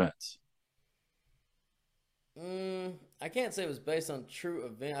true events? I can't say it was based on true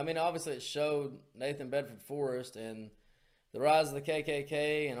event. I mean, obviously it showed Nathan Bedford Forrest and the rise of the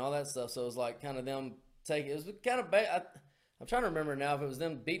KKK and all that stuff. So it was like kind of them taking. It was kind of. I'm trying to remember now if it was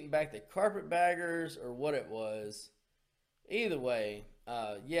them beating back the carpetbaggers or what it was. Either way,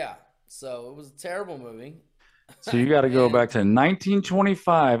 yeah. So it was a terrible movie. So you got to go back to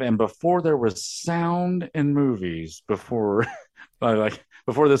 1925, and before there was sound in movies, before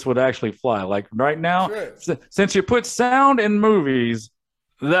this would actually fly. Like right now, since you put sound in movies,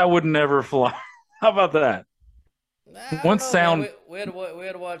 that would never fly. How about that? Once sound, we had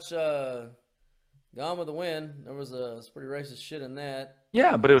to watch Gone with the Wind. There was some pretty racist shit in that.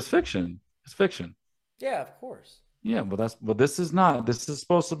 Yeah, but it was fiction. It's fiction. Yeah, of course. Yeah, but this is not. This is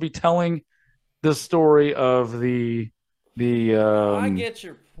supposed to be telling the story of the I get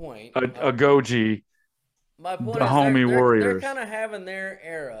your point. Agoji. My point the is homie warriors. They're kind of having their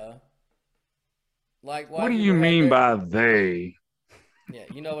era. Like what do you mean by they? Yeah,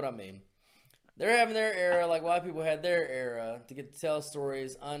 you know what I mean. They're having their era like white people had their era to get to tell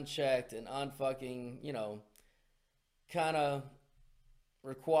stories unchecked and unfucking, you know, kind of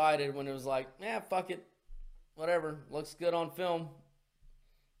requited when it was like, yeah, fuck it. Whatever. Looks good on film.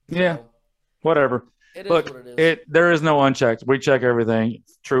 Yeah. So, whatever. It is Look, what it is. There is no unchecked. We check everything.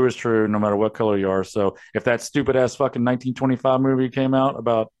 True is true, no matter what color you are. So if that stupid ass fucking 1925 movie came out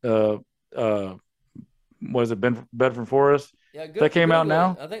about was it Bedford Forrest? Yeah, that came out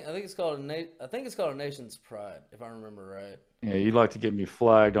now. I think it's called A Nation's Pride, if I remember right. Yeah, you like to get me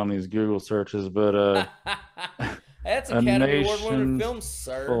flagged on these Google searches, but that's Academy Award-winning film,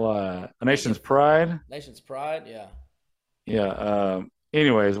 sir. A Nation's Pride. Nation's Pride, yeah. Yeah.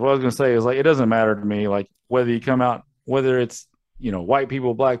 Anyways, what I was gonna say is like it doesn't matter to me like whether you come out, whether it's, you know, white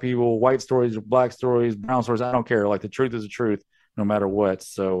people, black people, white stories, black stories, brown stories. I don't care. Like the truth is the truth, no matter what.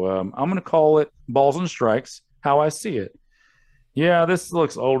 So I'm gonna call it balls and strikes. How I see it. Yeah, this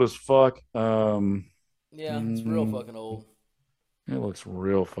looks old as fuck. Yeah, it's real fucking old. It looks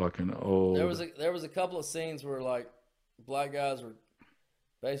real fucking old. There was a couple of scenes where like black guys were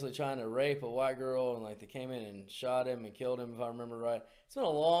basically trying to rape a white girl, and like they came in and shot him and killed him, if I remember right. It's been a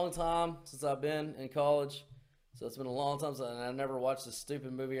long time since I've been in college, so it's been a long time since, and I never watched this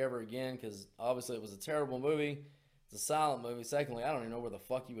stupid movie ever again because obviously it was a terrible movie. It's a silent movie. Secondly, I don't even know where the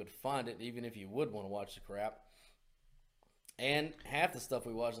fuck you would find it, even if you would want to watch the crap. And half the stuff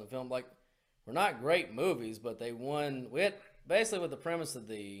we watched in the film, like, were not great movies, but they won. We had basically what the premise of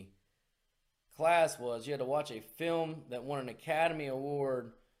the class was: you had to watch a film that won an Academy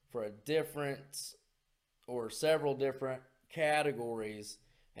Award for a different or several different categories,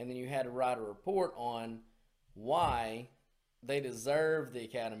 and then you had to write a report on why they deserved the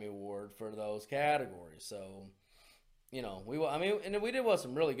Academy Award for those categories. So, you know, and we did watch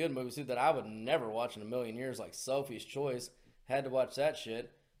some really good movies too that I would never watch in a million years, like Sophie's Choice. Had to watch that shit.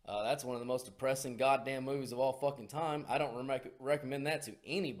 That's one of the most depressing goddamn movies of all fucking time. I don't recommend that to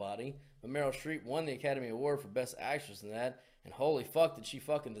anybody. But Meryl Streep won the Academy Award for Best Actress in that, and holy fuck did she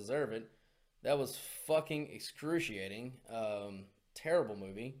fucking deserve it. That was fucking excruciating. Terrible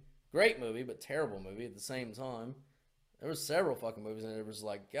movie. Great movie, but terrible movie at the same time. There was several fucking movies, and it was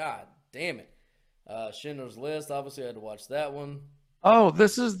like, god damn it. Schindler's List, obviously I had to watch that one. Oh,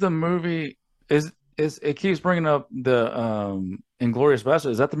 this is the movie. Is it keeps bringing up the Inglorious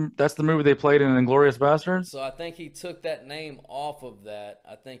Bastards. Is that's the movie they played in Inglorious Bastards? So I think he took that name off of that.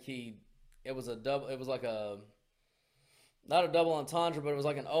 I think it was like a not a double entendre, but it was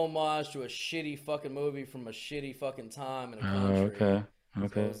like an homage to a shitty fucking movie from a shitty fucking time in a country.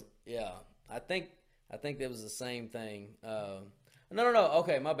 Okay. So yeah, I think that was the same thing. No.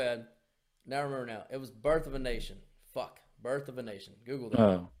 Okay, my bad. Now I remember now. It was Birth of a Nation. Fuck, Birth of a Nation. Google that.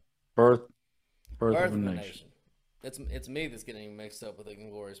 Oh, Birth of a Nation. It's me that's getting mixed up with the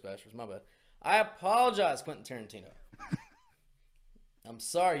Inglourious Basterds. My bad. I apologize, Quentin Tarantino. I'm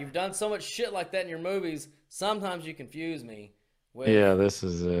sorry. You've done so much shit like that in your movies. Sometimes you confuse me. Yeah, this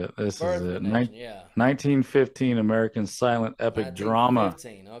is it. This Birth is of it. a Nation, yeah. 1915 American silent epic drama.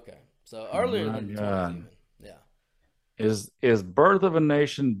 1915. Okay, so earlier than the 20s even. Yeah. Is Birth of a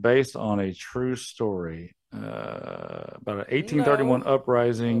Nation based on a true story about an 1831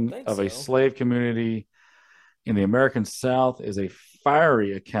 uprising of a slave community in the American South? Is a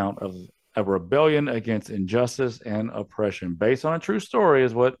fiery account of a rebellion against injustice and oppression, based on a true story.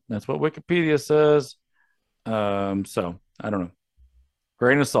 That's what Wikipedia says. So I don't know.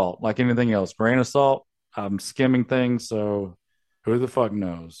 Grain of salt, like anything else. Grain of salt. I'm skimming things, so who the fuck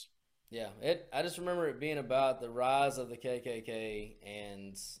knows? Yeah, I just remember it being about the rise of the KKK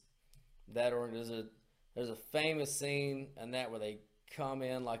and that organization. There's a famous scene in that where they come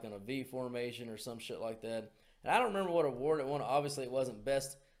in like on a V formation or some shit like that. And I don't remember what award it won. Obviously, it wasn't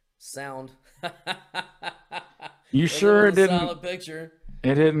best sound. You sure it didn't? Silent picture.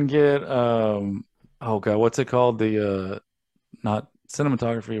 It didn't get. Oh god, what's it called? The not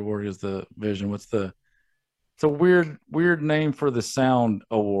cinematography award is the vision. It's a weird name for the sound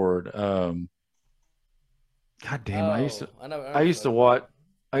award. God damn! I used to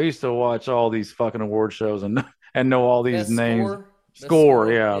watch all these fucking award shows and know all these names.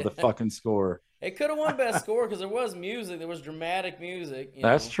 Score, yeah, the fucking score. It could have won best score because there was music. There was dramatic music.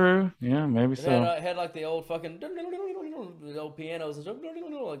 That's true. Yeah, maybe so. It had like the old fucking the old pianos and stuff,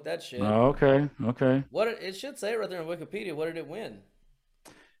 like that shit. Oh, okay. It should say it right there on Wikipedia. What did it win?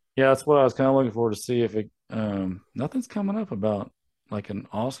 Yeah, that's what I was kind of looking for to see if it. Nothing's coming up about like an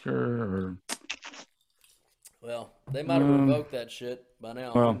Oscar or. Well, they might have revoked that shit by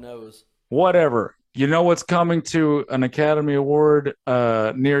now. Well, who knows? Whatever. You know what's coming to an Academy Award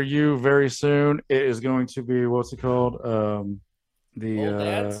near you very soon? It is going to be, what's it called?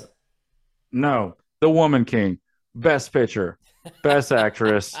 The Woman King, Best Picture, Best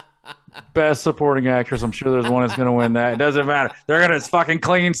Actress, Best Supporting Actress. I'm sure there's one that's going to win that. It doesn't matter. They're going to fucking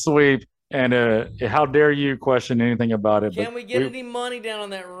clean sweep. And how dare you question anything about it? Can we get any money down on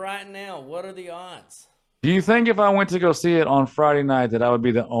that right now? What are the odds? Do you think if I went to go see it on Friday night that I would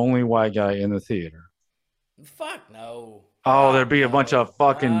be the only white guy in the theater? Fuck no. Oh, there'd be a bunch of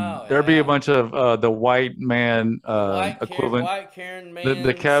fucking. There'd be a bunch of the white man equivalent. White Karen man.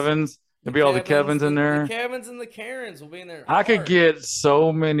 The Kevins. There'd be all the Kevins in there. The Kevins and the Karens will be in there. I could get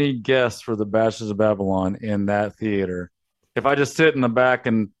so many guests for the Bastards of Babylon in that theater if I just sit in the back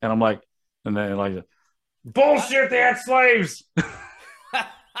and I'm like, and then like, bullshit, they had slaves.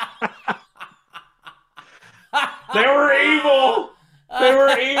 They were evil. They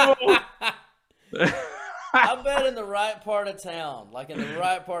were evil. I bet in the right part of town, like if you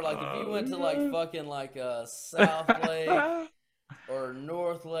went to like fucking like South Lake or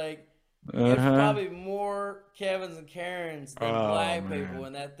North Lake, there's probably more Kevins and Karens than black people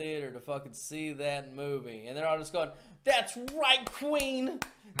in that theater to fucking see that movie, and they're all just going, "That's right, Queen.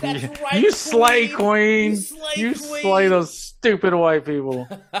 That's right, you slay Queen. You slay those stupid white people."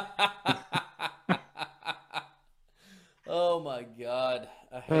 Oh my God.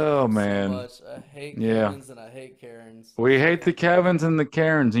 I hate so much. I hate Kevins and I hate Karens. We hate the Kevins and the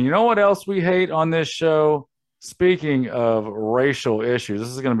Karens. And you know what else we hate on this show? Speaking of racial issues, this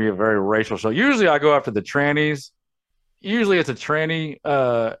is going to be a very racial show. Usually I go after the trannies. Usually it's a tranny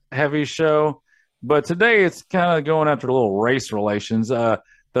heavy show. But today it's kind of going after the little race relations. The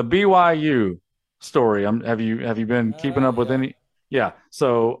BYU story. Have you been keeping up with any? Yeah.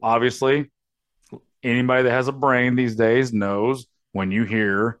 So obviously anybody that has a brain these days knows when you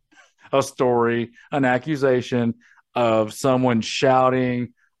hear a story, an accusation of someone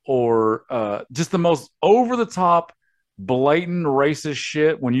shouting or just the most over-the-top, blatant racist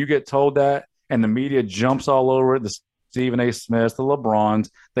shit, when you get told that and the media jumps all over it, the Stephen A. Smiths, the LeBrons,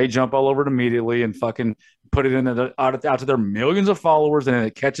 they jump all over it immediately and fucking put it out to their millions of followers, and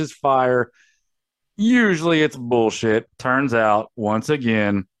it catches fire. Usually it's bullshit. Turns out, once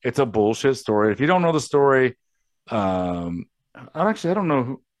again, it's a bullshit story. If you don't know the story, I don't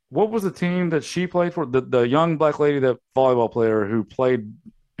know what was the team that she played for. The young black lady, that volleyball player who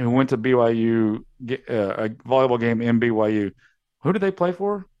who went to BYU, a volleyball game in BYU. Who did they play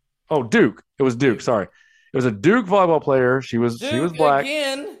for? Oh, Duke. It was Duke. Sorry, it was a Duke volleyball player. She was black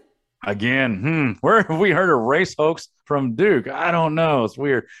again. Again. Where have we heard a race hoax from Duke? I don't know. It's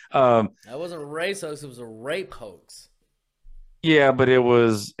weird. That wasn't a race hoax. It was a rape hoax. Yeah, but it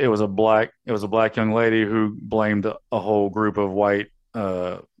was a black young lady who blamed a whole group of white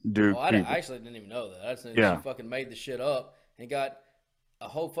Duke I people. actually didn't even know that. I just knew Yeah. she fucking made the shit up and got a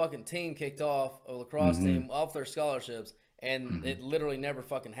whole fucking team kicked off, a lacrosse team off their scholarships, and it literally never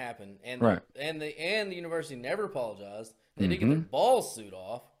fucking happened. And Right. the university never apologized. They did get their balls sued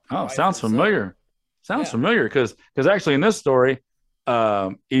off. Oh, Right, sounds familiar. Sounds Yeah. familiar because actually in this story,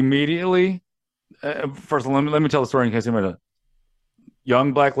 immediately, first let me tell the story in case anybody doesn't.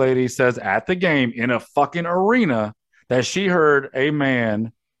 Young black lady says at the game in a fucking arena that she heard a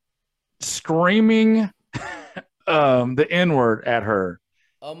man screaming the N-word at her.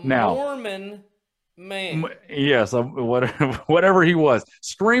 Now, Mormon man. Yes, whatever he was,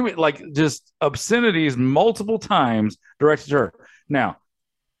 screaming like just obscenities multiple times directed to her. Now,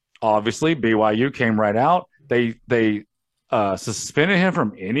 obviously, BYU came right out. They suspended him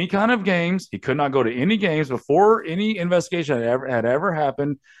from any kind of games. He could not go to any games before any investigation had ever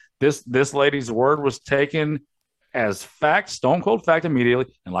happened. This lady's word was taken as fact, stone cold fact immediately.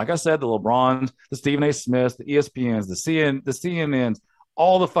 And like I said, the LeBrons, the Stephen A. Smiths, the ESPNs, the CNNs,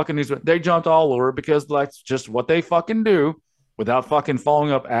 all the fucking news, they jumped all over because that's just what they fucking do without fucking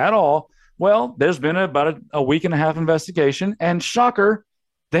following up at all. Well, there's been about a week and a half investigation, and shocker,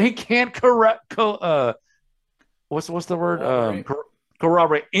 they can't what's the word?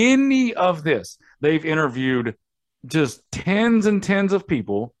 Corroborate any of this. They've interviewed just tens and tens of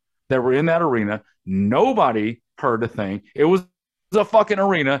people that were in that arena. Nobody heard a thing. It was a fucking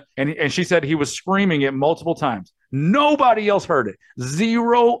arena, and she said he was screaming it multiple times. Nobody else heard it.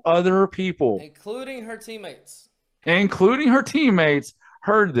 Zero other people, Including her teammates,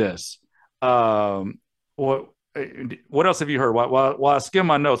 heard this. What else have you heard? While I skim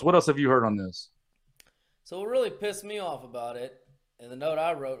my notes, what else have you heard on this? So what really pissed me off about it, and the note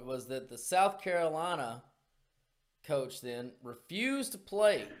I wrote, was that the South Carolina coach then refused to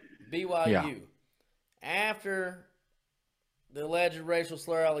play BYU after the alleged racial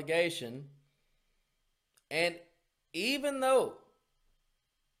slur allegation. And even though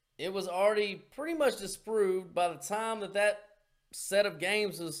it was already pretty much disproved by the time that set of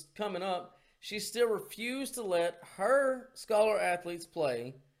games was coming up, she still refused to let her scholar athletes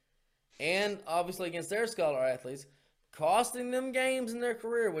play, and obviously against their scholar athletes, costing them games in their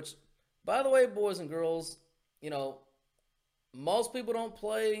career, which, by the way, boys and girls, most people don't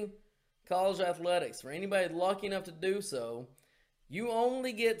play college athletics. For anybody lucky enough to do so, you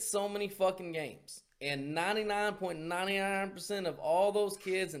only get so many fucking games. And 99.99% of all those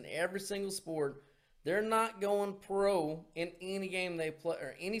kids in every single sport, they're not going pro in any game they play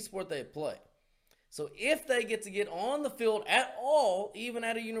or any sport they play. So if they get to get on the field at all, even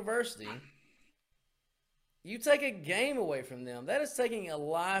at a university, you take a game away from them. That is taking a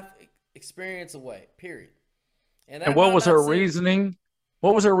life experience away, period. And what was her reasoning?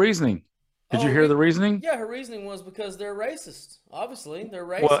 What was her reasoning? Did you hear the reasoning? Yeah, her reasoning was because they're racist. Obviously, they're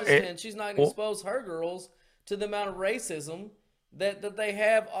racist, and she's not going to expose her girls to the amount of racism that they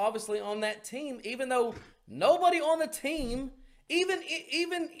have, obviously, on that team, even though nobody on the team, even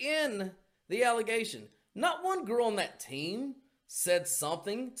in the allegation, not one girl on that team said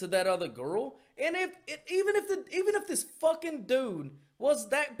something to that other girl. And even if this fucking dude was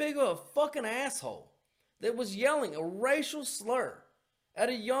that big of a fucking asshole that was yelling a racial slur at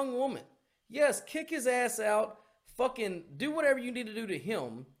a young woman, yes, kick his ass out, fucking do whatever you need to do to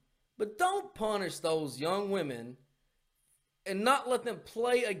him, but don't punish those young women and not let them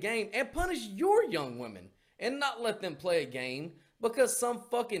play a game, and punish your young women and not let them play a game because some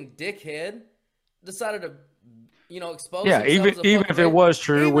fucking dickhead decided to, expose themselves to even if it was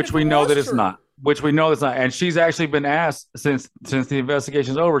true, which we know that it's not. Which we know it's not. And she's actually been asked since the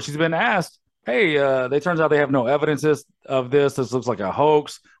investigation's over, she's been asked, hey, it turns out they have no evidences of this. This looks like a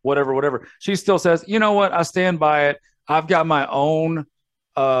hoax, whatever. She still says, you know what? I stand by it. I've got my own,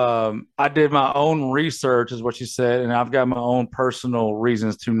 I did my own research is what she said. And I've got my own personal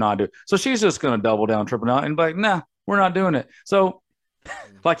reasons to not do it. So she's just going to double down, triple down and be like, nah, we're not doing it. So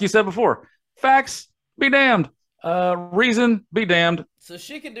like you said before, facts be damned. Reason be damned. So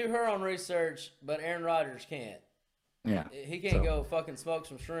she can do her own research, but Aaron Rodgers can't. Yeah. He can't go fucking smoke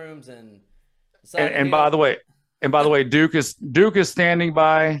some shrooms and by the way, Duke is standing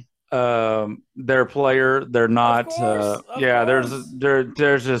by their player. They're not. Of course.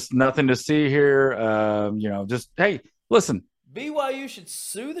 There's just nothing to see here. Just hey, listen. BYU should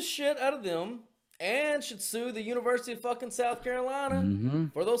sue the shit out of them and should sue the University of fucking South Carolina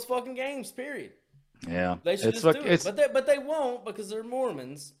for those fucking games, period. Yeah. They should just do it. But they won't because they're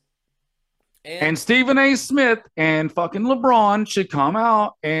Mormons. And Stephen A. Smith and fucking LeBron should come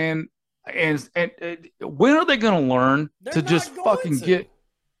out and when are they going to learn to just fucking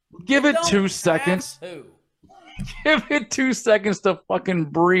give it 2 seconds? Give it 2 seconds to fucking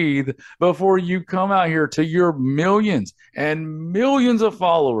breathe before you come out here to your millions and millions of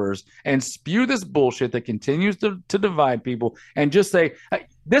followers and spew this bullshit that continues to divide people and just say, hey,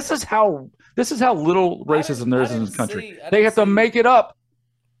 this is how little racism there is in this country. They have to make it up.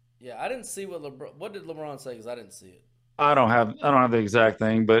 Yeah, I didn't see what did LeBron say because I didn't see it. I don't have the exact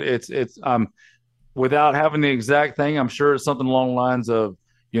thing, but it's without having the exact thing, I'm sure it's something along the lines of,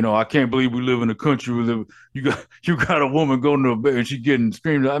 you know, I can't believe we live in a country where you got a woman going to a bed and she's getting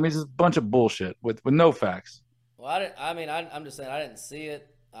screamed at. I mean, it's just a bunch of bullshit with no facts. Well, I'm just saying I didn't see it.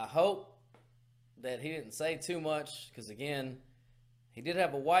 I hope that he didn't say too much because, again, he did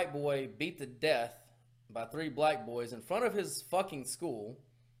have a white boy beat to death by 3 black boys in front of his fucking school.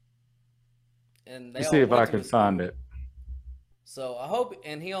 And Let's see if I can find it. So I hope,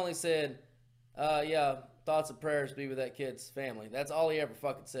 and he only said, yeah, thoughts and prayers be with that kid's family. That's all he ever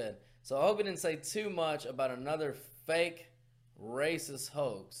fucking said. So I hope he didn't say too much about another fake racist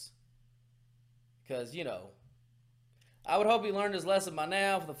hoax. Because, you know, I would hope he learned his lesson by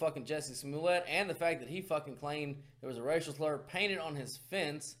now for the fucking Jesse Smollett and the fact that he fucking claimed there was a racial slur painted on his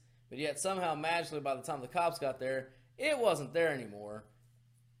fence, but yet somehow magically by the time the cops got there, it wasn't there anymore.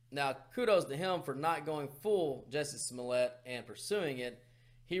 Now, kudos to him for not going full Jesse Smollett and pursuing it.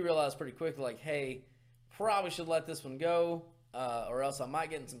 He realized pretty quickly, like, hey, probably should let this one go, or else I might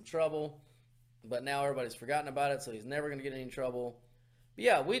get in some trouble. But now everybody's forgotten about it, so he's never going to get in any trouble. But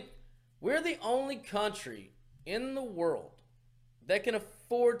yeah, we're the only country in the world that can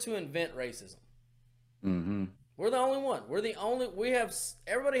afford to invent racism. Mm-hmm. We're the only one.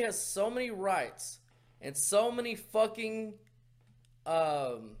 Everybody has so many rights and so many fucking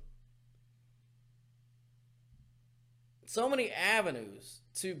so many avenues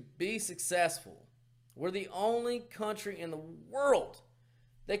to be successful. We're the only country in the world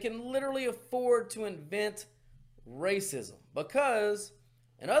that can literally afford to invent racism, because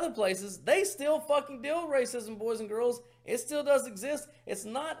in other places they still fucking deal with racism, boys and girls. It still does exist. It's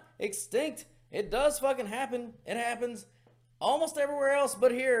not extinct. It does fucking happen. It happens almost everywhere else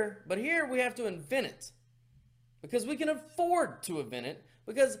but here. But here we have to invent it because we can afford to invent it,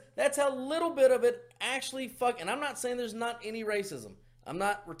 because that's how little bit of it actually and I'm not saying there's not any racism. I'm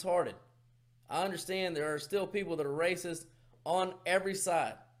not retarded. I understand there are still people that are racist on every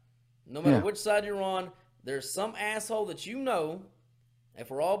side. No matter which side you're on, there's some asshole that you know,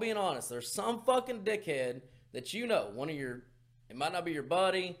 if we're all being honest, there's some fucking dickhead that you know. It might not be your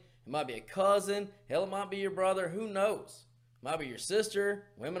buddy, it might be a cousin, hell, it might be your brother, who knows? It might be your sister.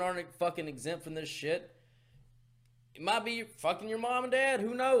 Women aren't fucking exempt from this shit. It might be fucking your mom and dad,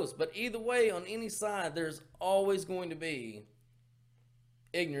 who knows? But either way, on any side, there's always going to be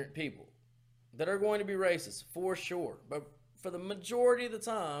ignorant people that are going to be racist, for sure. But for the majority of the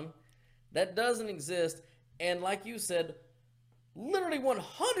time, that doesn't exist. And like you said, literally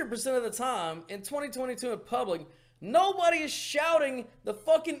 100% of the time in 2022 in public, nobody is shouting the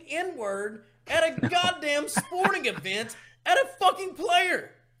fucking N-word at a goddamn sporting event at a fucking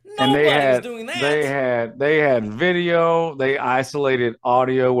player. Nobody's doing that. They had video. They isolated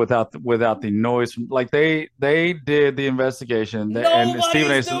audio without the noise. Like they did the investigation.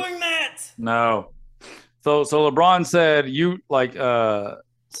 Nobody's doing that. No. So LeBron said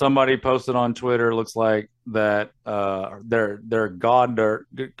somebody posted on Twitter. Looks like that their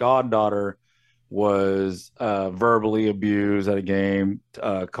goddaughter was verbally abused at a game.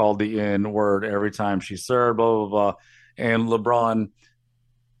 Called the N word every time she served. Blah blah blah. And LeBron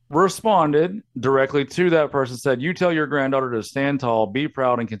responded directly to that person, said, "You tell your granddaughter to stand tall, be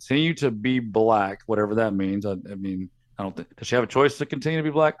proud, and continue to be black," whatever that means. I mean, I don't think, does she have a choice to continue to be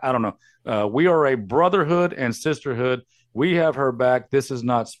black? I don't know. We are a brotherhood and sisterhood. We have her back. This is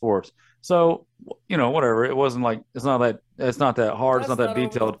not sports. So, you know, whatever. It wasn't like, it's not that hard. It's not that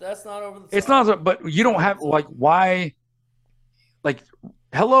detailed. That's not over the top. It's not, but you don't have, like, why, like,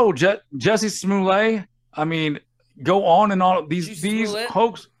 hello, Jesse Smollett. I mean, go on and on.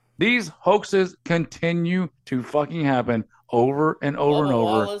 These hoaxes continue to fucking happen over and over and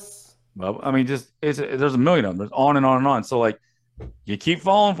over. Wallace. Well, I mean, there's a million of them. There's on and on and on. So, like, you keep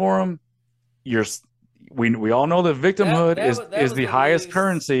falling for them. We all know that victimhood is the highest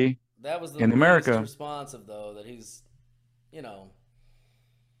currency. That was the in America. Responsive though, that he's, you know,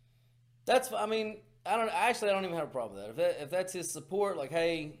 I mean, I don't even have a problem with that. If that's his support, like,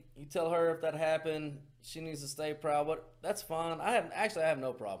 hey, you tell her if that happened, she needs to stay proud. That's fine. I have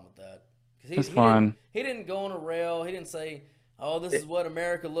no problem with that. It's fine. He didn't go on a rail. He didn't say, "Oh, this is what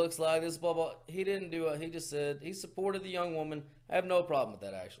America looks like." This blah blah. He didn't do it. He just said he supported the young woman. I have no problem with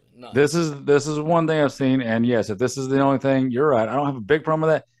that. Actually, no. This is one thing I've seen, and yes, if this is the only thing, you're right. I don't have a big problem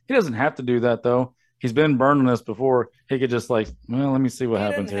with that. He doesn't have to do that though. He's been burned on this before. He could just let me see what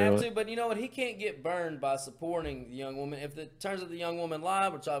happens here. He doesn't have to, but you know what? He can't get burned by supporting the young woman. If it turns out the young woman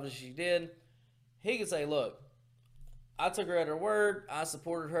lied, which obviously she did, he could say, "Look, I took her at her word. I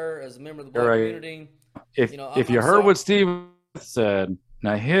supported her as a member of the black community." If you heard what Steve said,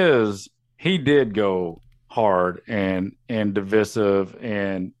 now he did go hard and divisive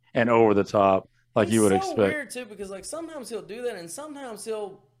and over the top like you would expect. It's weird too, because like sometimes he'll do that and sometimes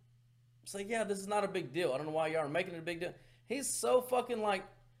he'll say, "Yeah, this is not a big deal. I don't know why y'all are making it a big deal." He's so fucking like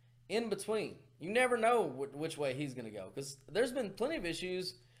in between. You never know which way he's gonna go, because there's been plenty of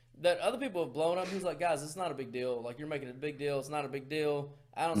issues that other people have blown up. He's like, "Guys, it's not a big deal. Like, you're making it a big deal. It's not a big deal.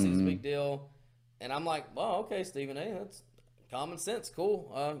 I don't see it as a big deal." And I'm like, "Well, okay, Stephen, hey, that's common sense.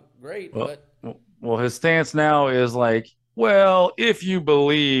 Cool. Great." Well, his stance now is like, well, if you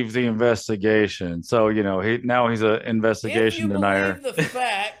believe the investigation. So, he's an investigation denier. If you believe the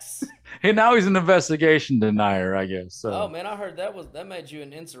facts. Now he's an investigation denier, I guess. So. Oh man, I heard that made you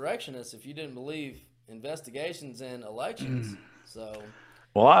an insurrectionist if you didn't believe investigations and elections. So.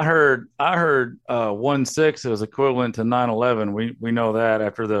 Well, I heard 1/6 is equivalent to 9/11. We know that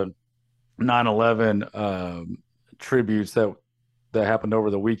after the 9/11 tributes that happened over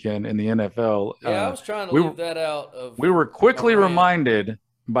the weekend in the NFL. Yeah, I was trying to leave that out. We were quickly reminded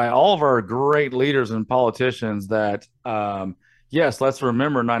by all of our great leaders and politicians that, yes, let's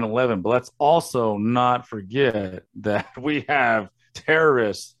remember 9/11, but let's also not forget that we have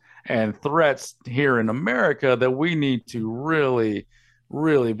terrorists and threats here in America that we need to really,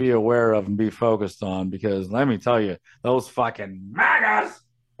 really be aware of and be focused on, because let me tell you, those fucking MAGAs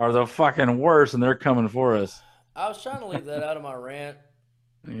are the fucking worst, and they're coming for us. I was trying to leave that out of my rant.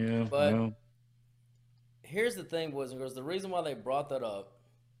 Yeah. But here's the thing, boys and girls. The reason why they brought that up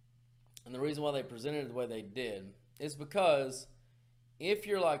and the reason why they presented it the way they did is because if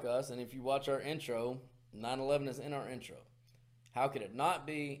you're like us and if you watch our intro, 9/11 is in our intro. How could it not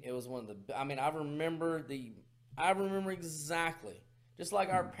be? It was one of the, I remember exactly. Just like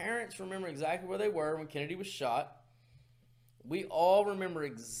our parents remember exactly where they were when Kennedy was shot. We all remember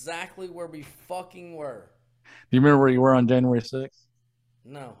exactly where we fucking were. Do you remember where you were on January 6th?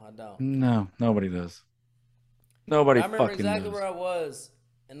 No, I don't. No, nobody does. Nobody fucking knows. I remember exactly where I was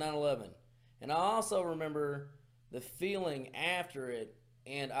in 9/11. And I also remember the feeling after it,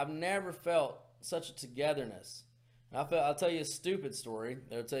 and I've never felt such a togetherness. And I'll tell you a stupid story.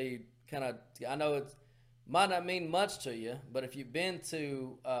 I'll tell you I know it might not mean much to you, but if you've been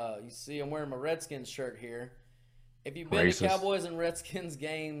to, you see I'm wearing my Redskins shirt here. If you've been to Cowboys and Redskins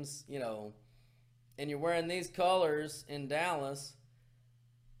games, and you're wearing these colors in Dallas,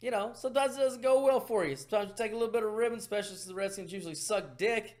 sometimes it doesn't go well for you. Sometimes you take a little bit of ribbon, especially since the Redskins usually suck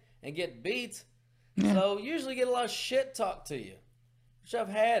dick and get beat. Yeah. So you usually get a lot of shit talked to you, which I've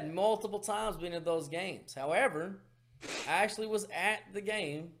had multiple times being at those games. However, I actually was at the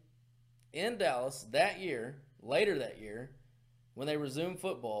game in Dallas later that year, when they resumed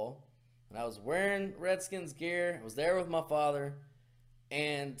football, and I was wearing Redskins gear. I was there with my father,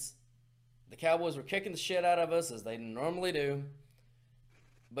 and the Cowboys were kicking the shit out of us, as they normally do.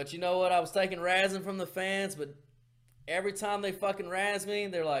 But you know what? I was taking razzing from the fans, but every time they fucking razz me,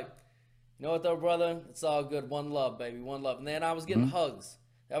 they're like, "You know what though, brother? It's all good. One love, baby. One love." And then I was getting hugs.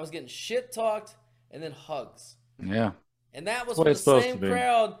 I was getting shit talked and then hugs. Yeah. And that was from the same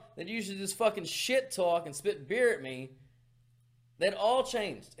crowd that usually just fucking shit talk and spit beer at me. That all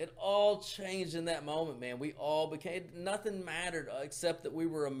changed. It all changed in that moment, man. We all became, nothing mattered except that we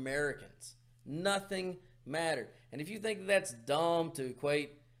were Americans. Nothing mattered. And if you think that's dumb to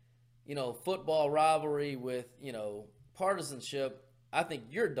equate, football rivalry with, partisanship, I think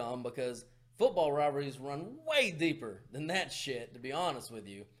you're dumb, because football rivalries run way deeper than that shit, to be honest with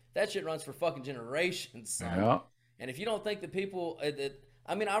you. That shit runs for fucking generations, son. Yeah. And if you don't think that people,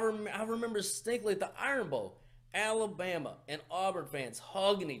 I remember distinctly at the Iron Bowl, Alabama and Auburn fans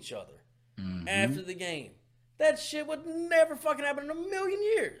hugging each other after the game. That shit would never fucking happen in a million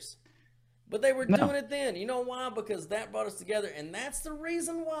years. But they were doing it then. You know why? Because that brought us together. And that's the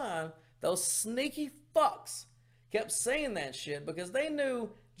reason why those sneaky fucks kept saying that shit, because they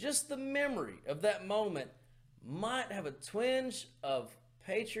knew just the memory of that moment might have a twinge of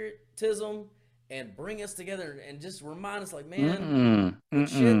patriotism and bring us together and just remind us, like, man, when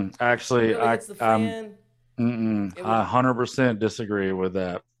shit actually, really hits the fan. I 100% disagree with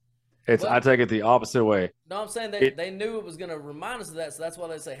that. I take it the opposite way. No, I'm saying they knew it was going to remind us of that, so that's why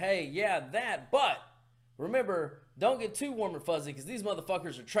they say, hey, yeah, that, but remember, don't get too warm and fuzzy because these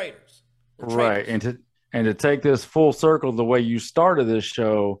motherfuckers are traitors. Right, and to take this full circle the way you started this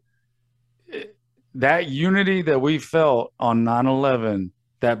show, that unity that we felt on 9/11,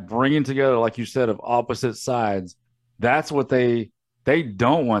 that bringing together, like you said, of opposite sides, that's what they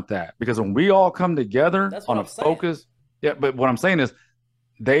don't want that, because when we all come together on a focus, yeah. But what I'm saying is,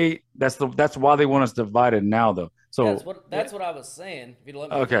 that's why they want us divided now, though. So that's what I was saying. If you let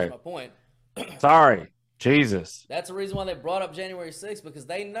me finish my point. Sorry, Jesus. That's the reason why they brought up January 6th, because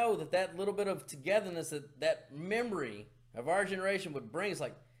they know that little bit of togetherness, that memory of our generation would bring. It's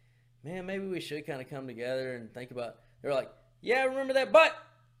like, man, maybe we should kind of come together and think about. They're like, yeah, remember that, but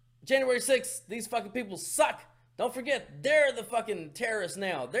January 6th, these fucking people suck. Don't forget, they're the fucking terrorists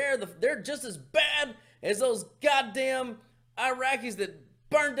now. They're just as bad as those goddamn Iraqis that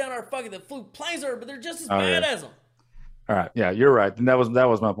burned down our that flew planes over, but they're just as bad as them. All right, yeah, you're right, and that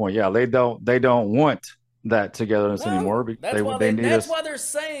was my point. Yeah, they don't want that togetherness anymore. That's why they're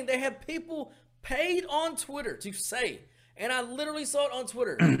saying they have people paid on Twitter to say, and I literally saw it on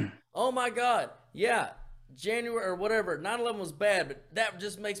Twitter. Oh my God, yeah, January or whatever, 9/11 was bad, but that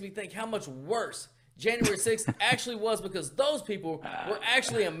just makes me think how much worse January 6th actually was, because those people were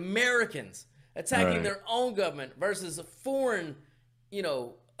actually Americans attacking their own government versus a foreign,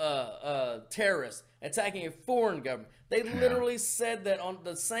 terrorists attacking a foreign government. They literally said that on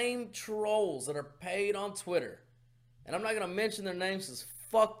the same trolls that are paid on Twitter. And I'm not going to mention their names because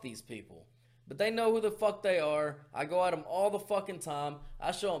fuck these people. But they know who the fuck they are. I go at them all the fucking time.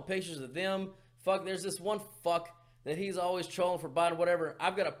 I show them pictures of them. Fuck, there's this one fuck that he's always trolling for Biden, whatever.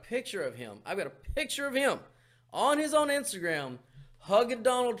 I've got a picture of him. On his own Instagram hugging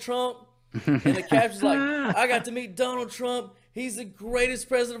Donald Trump. And the caption's like, I got to meet Donald Trump. He's the greatest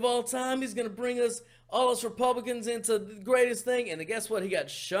president of all time. He's going to bring all us Republicans into the greatest thing. And guess what? He got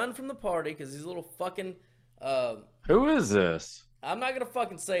shunned from the party because he's a little fucking... Who is this? I'm not going to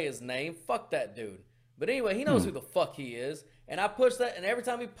fucking say his name. Fuck that dude. But anyway, he knows who the fuck he is. And I push that, and every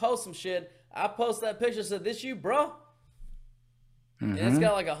time he posts some shit, I post that picture and said, this you, bro? And it's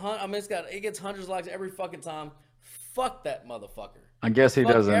got like it gets hundreds of likes every fucking time. Fuck that motherfucker. I guess he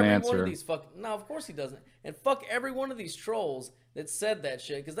doesn't answer. No, of course he doesn't. And fuck every one of these trolls that said that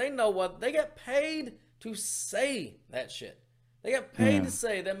shit, because they know what they got paid to say that shit. They got paid to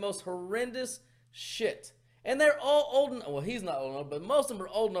say that most horrendous shit. And they're all old enough. Well, he's not old enough, but most of them are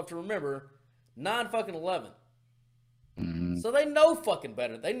old enough to remember 9/11. So they know fucking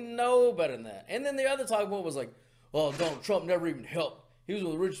better. They know better than that. And then the other talking point was like, oh, Donald Trump never even helped. He was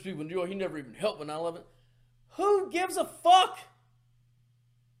one of the richest people in New York. He never even helped with 9/11. Who gives a fuck?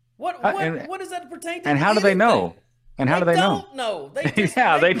 What does that pertain to? And how do they know? And how do they know? Don't know. They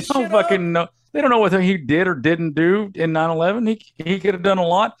don't fucking know. They don't know what he did or didn't do in 9/11. He could have done a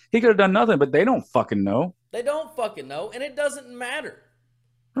lot. He could have done nothing, but they don't fucking know. They don't fucking know, and it doesn't matter.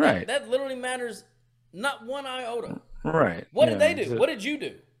 Right. That literally matters not one iota. Right. What did they do? What did you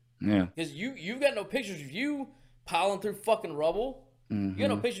do? Yeah. Because you've got no pictures of you piling through fucking rubble. You got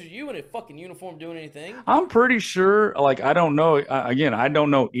no pictures of you in a fucking uniform doing anything. I'm pretty sure, I don't know. Again, I don't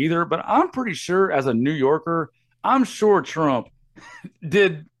know either, but I'm pretty sure as a New Yorker, I'm sure Trump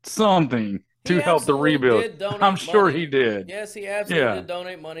did something to help the rebuild. I'm sure he did. Yes, he absolutely did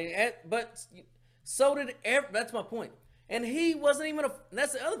donate money. But so did that's my point. And he wasn't even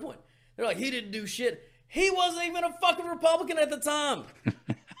that's the other point. They're like, he didn't do shit. He wasn't even a fucking Republican at the time.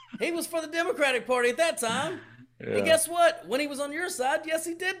 He was for the Democratic Party at that time. Yeah. And guess what? When he was on your side, yes,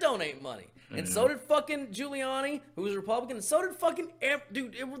 he did donate money. And so did fucking Giuliani, who was a Republican. And so did fucking...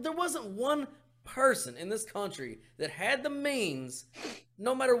 Dude, there wasn't one person in this country that had the means,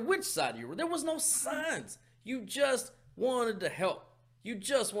 no matter which side you were. There was no sides. You just wanted to help. You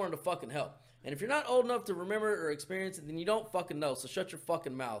just wanted to fucking help. And if you're not old enough to remember it or experience it, then you don't fucking know. So shut your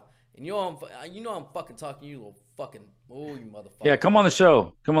fucking mouth. And you know I'm fucking talking to you, little fucking, you motherfucker. Yeah, come on the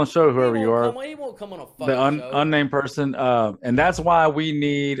show. Come on the show, whoever you are. He won't come on a fucking show. Unnamed person. And that's why we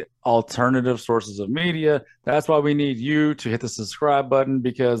need alternative sources of media. That's why we need you to hit the subscribe button,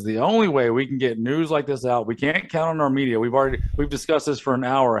 because the only way we can get news like this out, we can't count on our media. We've discussed this for an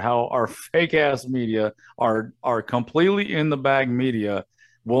hour, how our fake ass media, our completely in the bag media,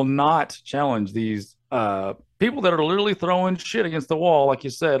 will not challenge these people that are literally throwing shit against the wall, like you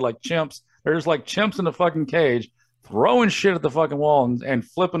said, like chimps. They're just like chimps in the fucking cage, throwing shit at the fucking wall and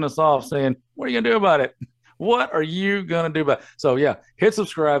flipping us off, saying, what are you going to do about it? What are you going to do about it? So, yeah, hit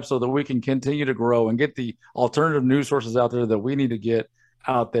subscribe so that we can continue to grow and get the alternative news sources out there that we need to get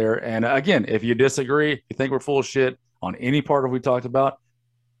out there. And again, if you disagree, you think we're full of shit on any part of what we talked about,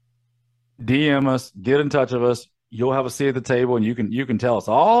 DM us, get in touch with us. You'll have a seat at the table, and you can tell us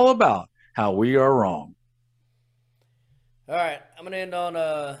all about how we are wrong. All right, I'm gonna end on.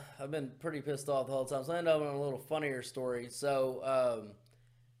 I've been pretty pissed off the whole time, so I end up on a little funnier story. So,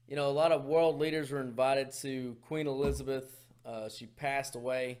 a lot of world leaders were invited to Queen Elizabeth. She passed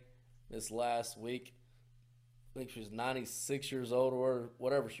away this last week. I think she was 96 years old or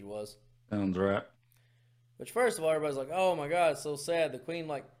whatever she was. Sounds right. Which, first of all, everybody's like, "Oh my God, it's so sad." The Queen,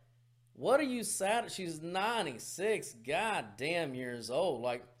 like, what are you sad? She's 96 goddamn years old.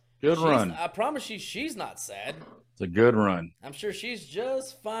 Like, good run. I promise you, she's not sad. It's a good run. I'm sure she's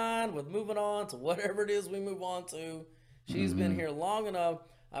just fine with moving on to whatever it is we move on to. She's been here long enough.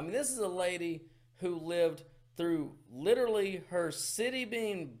 I mean, this is a lady who lived through literally her city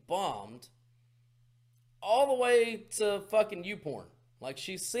being bombed all the way to fucking YouPorn. Like,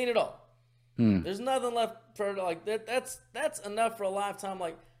 she's seen it all. There's nothing left for her to, like, that's enough for a lifetime.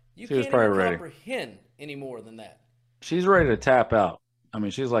 Like, you can't even comprehend any more than that. She's ready to tap out. I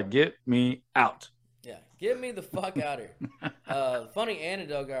mean, she's like, get me out. Yeah, get me the fuck out of here. Funny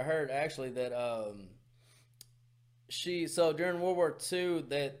anecdote I heard, actually, that so during World War II,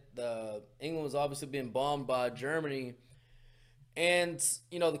 that England was obviously being bombed by Germany. And,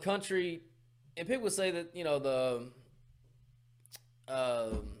 the country, and people would say that,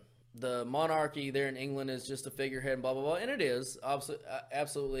 the monarchy there in England is just a figurehead and blah, blah, blah. And it is.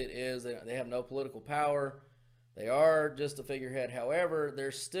 Absolutely it is. They have no political power. They are just a figurehead. However,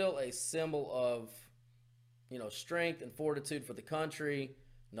 they're still a symbol of, strength and fortitude for the country,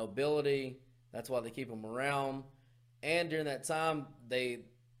 nobility. That's why they keep them around. And during that time, the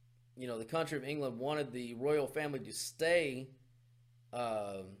country of England wanted the royal family to stay.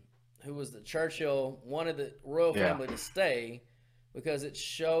 Churchill wanted the royal family to stay because it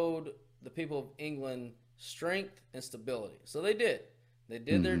showed the people of England strength and stability. So they did. They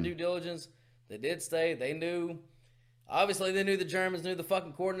did their due diligence. They did stay. They knew. Obviously, they knew the Germans knew the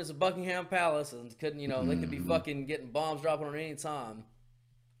fucking coordinates of Buckingham Palace and couldn't, they could be fucking getting bombs dropping on any time.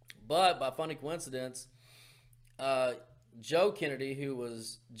 But by funny coincidence, Joe Kennedy, who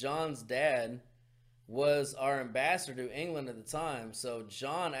was John's dad, was our ambassador to England at the time. So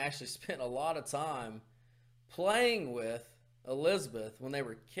John actually spent a lot of time playing with Elizabeth when they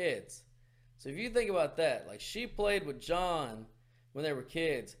were kids. So if you think about that, like, she played with John when they were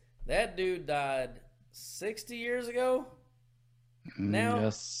kids. That dude died 60 years ago now?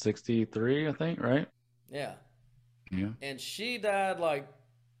 Yes, 63, I think, right? Yeah. Yeah. And she died like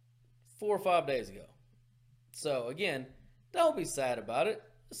 4 or 5 days ago. So, again, don't be sad about it.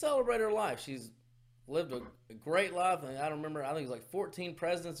 Celebrate her life. She's lived a great life. And I don't remember, I think it was like 14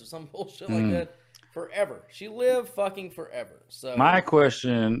 presidents or some bullshit like that. Forever. She lived fucking forever. So my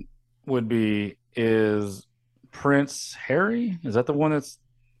question would be, is Prince Harry, is that the one that's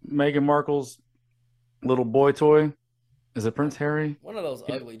Meghan Markle's little boy toy? Is it Prince Harry? One of those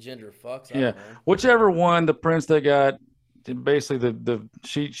ugly ginger fucks. Yeah. Whichever one, the prince that got basically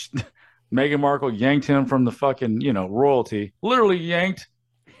Meghan Markle yanked him from the fucking, royalty. Literally yanked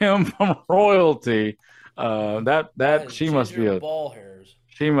him from royalty. She must be ball hairs.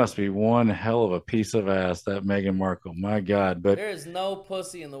 She must be one hell of a piece of ass, that Meghan Markle. My God. But there is no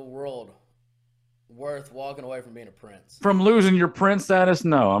pussy in the world worth walking away from being a prince. From losing your prince status?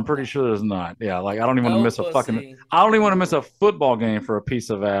 No, I'm pretty sure there's not. Yeah, like, I don't even want to miss a football game for a piece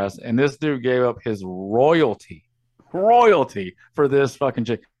of ass. And this dude gave up his royalty for this fucking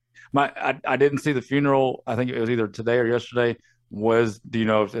chick. I didn't see the funeral. I think it was either today or yesterday. Do you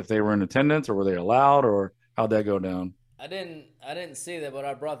know if they were in attendance or were they allowed, or how'd that go down? I didn't see that, but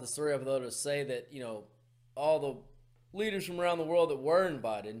I brought the story up though to say that, all the leaders from around the world that were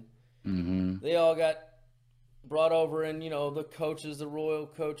invited, they all got brought over, and the coaches, the royal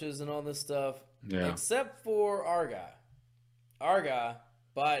coaches, and all this stuff. Yeah. Except for our guy,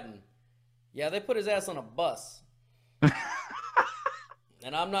 Biden. Yeah, they put his ass on a bus.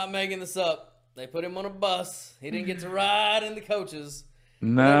 And I'm not making this up. They put him on a bus. He didn't get to ride in the coaches.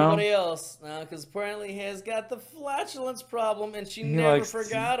 No. Everybody else. No, because apparently he has got the flatulence problem, and she never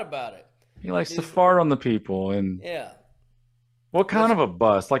forgot about it. He likes to fart on the people. And yeah. What kind of a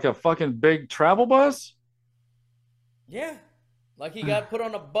bus? Like a fucking big travel bus? Yeah. Like he got put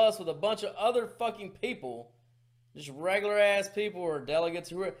on a bus with a bunch of other fucking people. Just regular ass people or delegates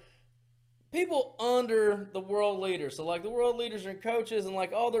who were people under the world leaders. So like the world leaders and coaches and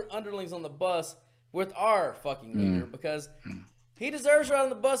like all their underlings on the bus with our fucking leader, because he deserves to ride on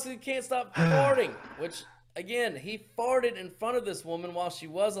the bus because he can't stop farting, which again, he farted in front of this woman while she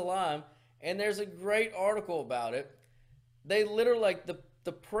was alive, and there's a great article about it. They literally, like,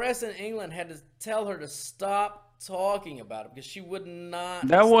 the press in England had to tell her to stop talking about it because she would not.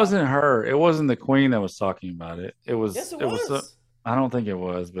 That wasn't her. It wasn't the Queen that was talking about it. It was. Yes, it was. I don't think it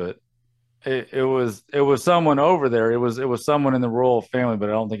was, but it was someone over there. It was someone in the royal family, but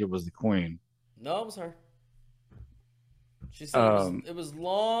I don't think it was the Queen. No, it was her. She said it was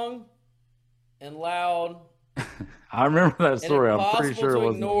long and loud. I remember that story. I'm pretty sure it to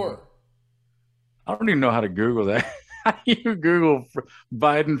wasn't. Ignore. I don't even know how to Google that. How do you Google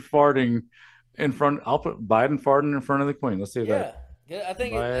Biden farting in front? I'll put Biden farting in front of the Queen. Let's see that. Yeah, I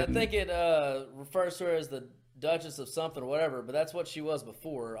think it refers to her as the Duchess of something or whatever, but that's what she was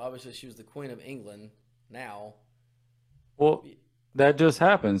before. Obviously, she was the Queen of England now. Well, that just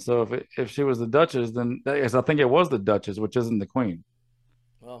happened. So if she was the Duchess, then I think it was the Duchess, which isn't the Queen.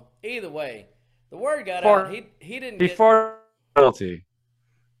 Well, either way, the word got out. He didn't. He farted guilty.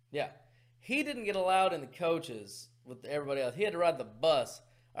 Yeah, he didn't get allowed in the coaches with everybody else. He had to ride the bus.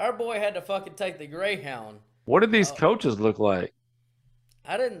 Our boy had to fucking take the Greyhound. What did these coaches look like?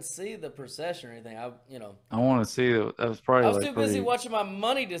 I didn't see the procession or anything. I want to see it. That was probably. I was too busy watching my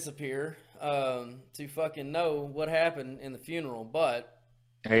money disappear to fucking know what happened in the funeral. But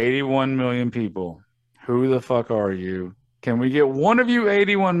 81 million people. Who the fuck are you? Can we get one of you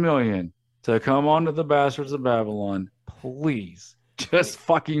 81 million to come on to the Bastards of Babylon, please? Just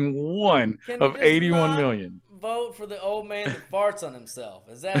fucking one of 81 million. Vote for the old man that farts on himself.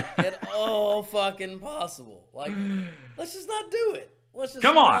 Is that at all fucking possible? Like, let's just not do it. Let's just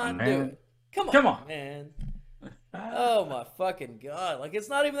Come on, not do it. Come on, man. Oh my fucking God. Like, it's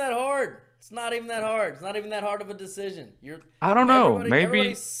not even that hard. It's not even that hard. It's not even that hard of a decision. I don't know.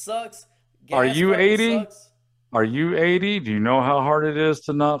 Everybody sucks. Are you 80? Sucks. Are you 80? Do you know how hard it is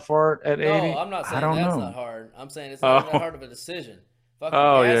to not fart at 80? No, I'm not saying that's not hard. I'm saying it's not even that hard of a decision. Fucking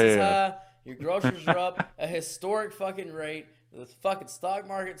gas is high. Your groceries are up a historic fucking rate. The fucking stock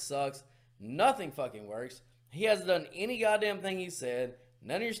market sucks. Nothing fucking works. He hasn't done any goddamn thing he said.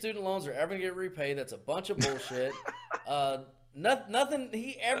 None of your student loans are ever going to get repaid. That's a bunch of bullshit. Nothing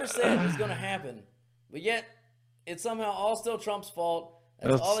he ever said is going to happen. But yet, it's somehow all still Trump's fault.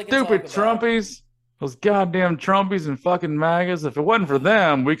 That's all they can talk about. Stupid Trumpies. Those goddamn Trumpies and fucking MAGAs. If it wasn't for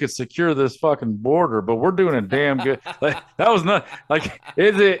them, we could secure this fucking border. But we're doing a damn good. Like, that was not like.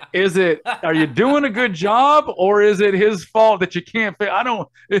 Is it? Are you doing a good job, or is it his fault that you can't? I don't.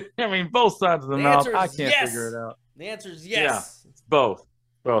 I mean, both sides of the mouth. I can't figure it out. The answer is yes. Yeah, it's both.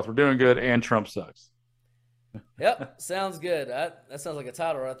 Both. We're doing good, and Trump sucks. Yep, sounds good. That sounds like a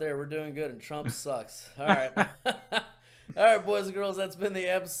title right there. We're doing good, and Trump sucks. All right. All right, boys and girls, that's been the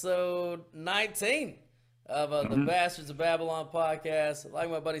episode 19 of the Bastards of Babylon podcast. Like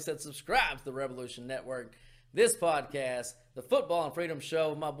my buddy said, subscribe to the Revolution Network. This podcast, the Football and Freedom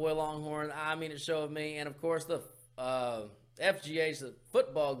Show with my boy Longhorn, I Mean It Show with me, and of course the FGH, the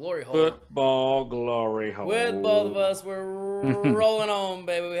Football Glory Hole. Football Glory Hole. With both of us, we're rolling on,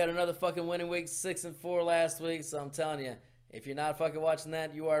 baby. We had another fucking winning week, 6-4 last week, so I'm telling you, if you're not fucking watching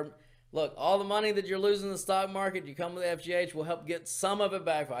that, you are... Look, all the money that you're losing in the stock market, you come with FGH, we'll help get some of it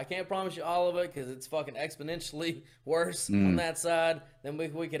back. I can't promise you all of it because it's fucking exponentially worse on that side than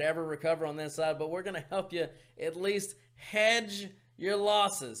we could ever recover on that side. But we're going to help you at least hedge your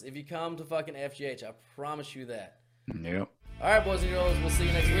losses if you come to fucking FGH. I promise you that. Yep. All right, boys and girls, we'll see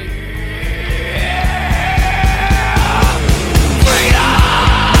you next week.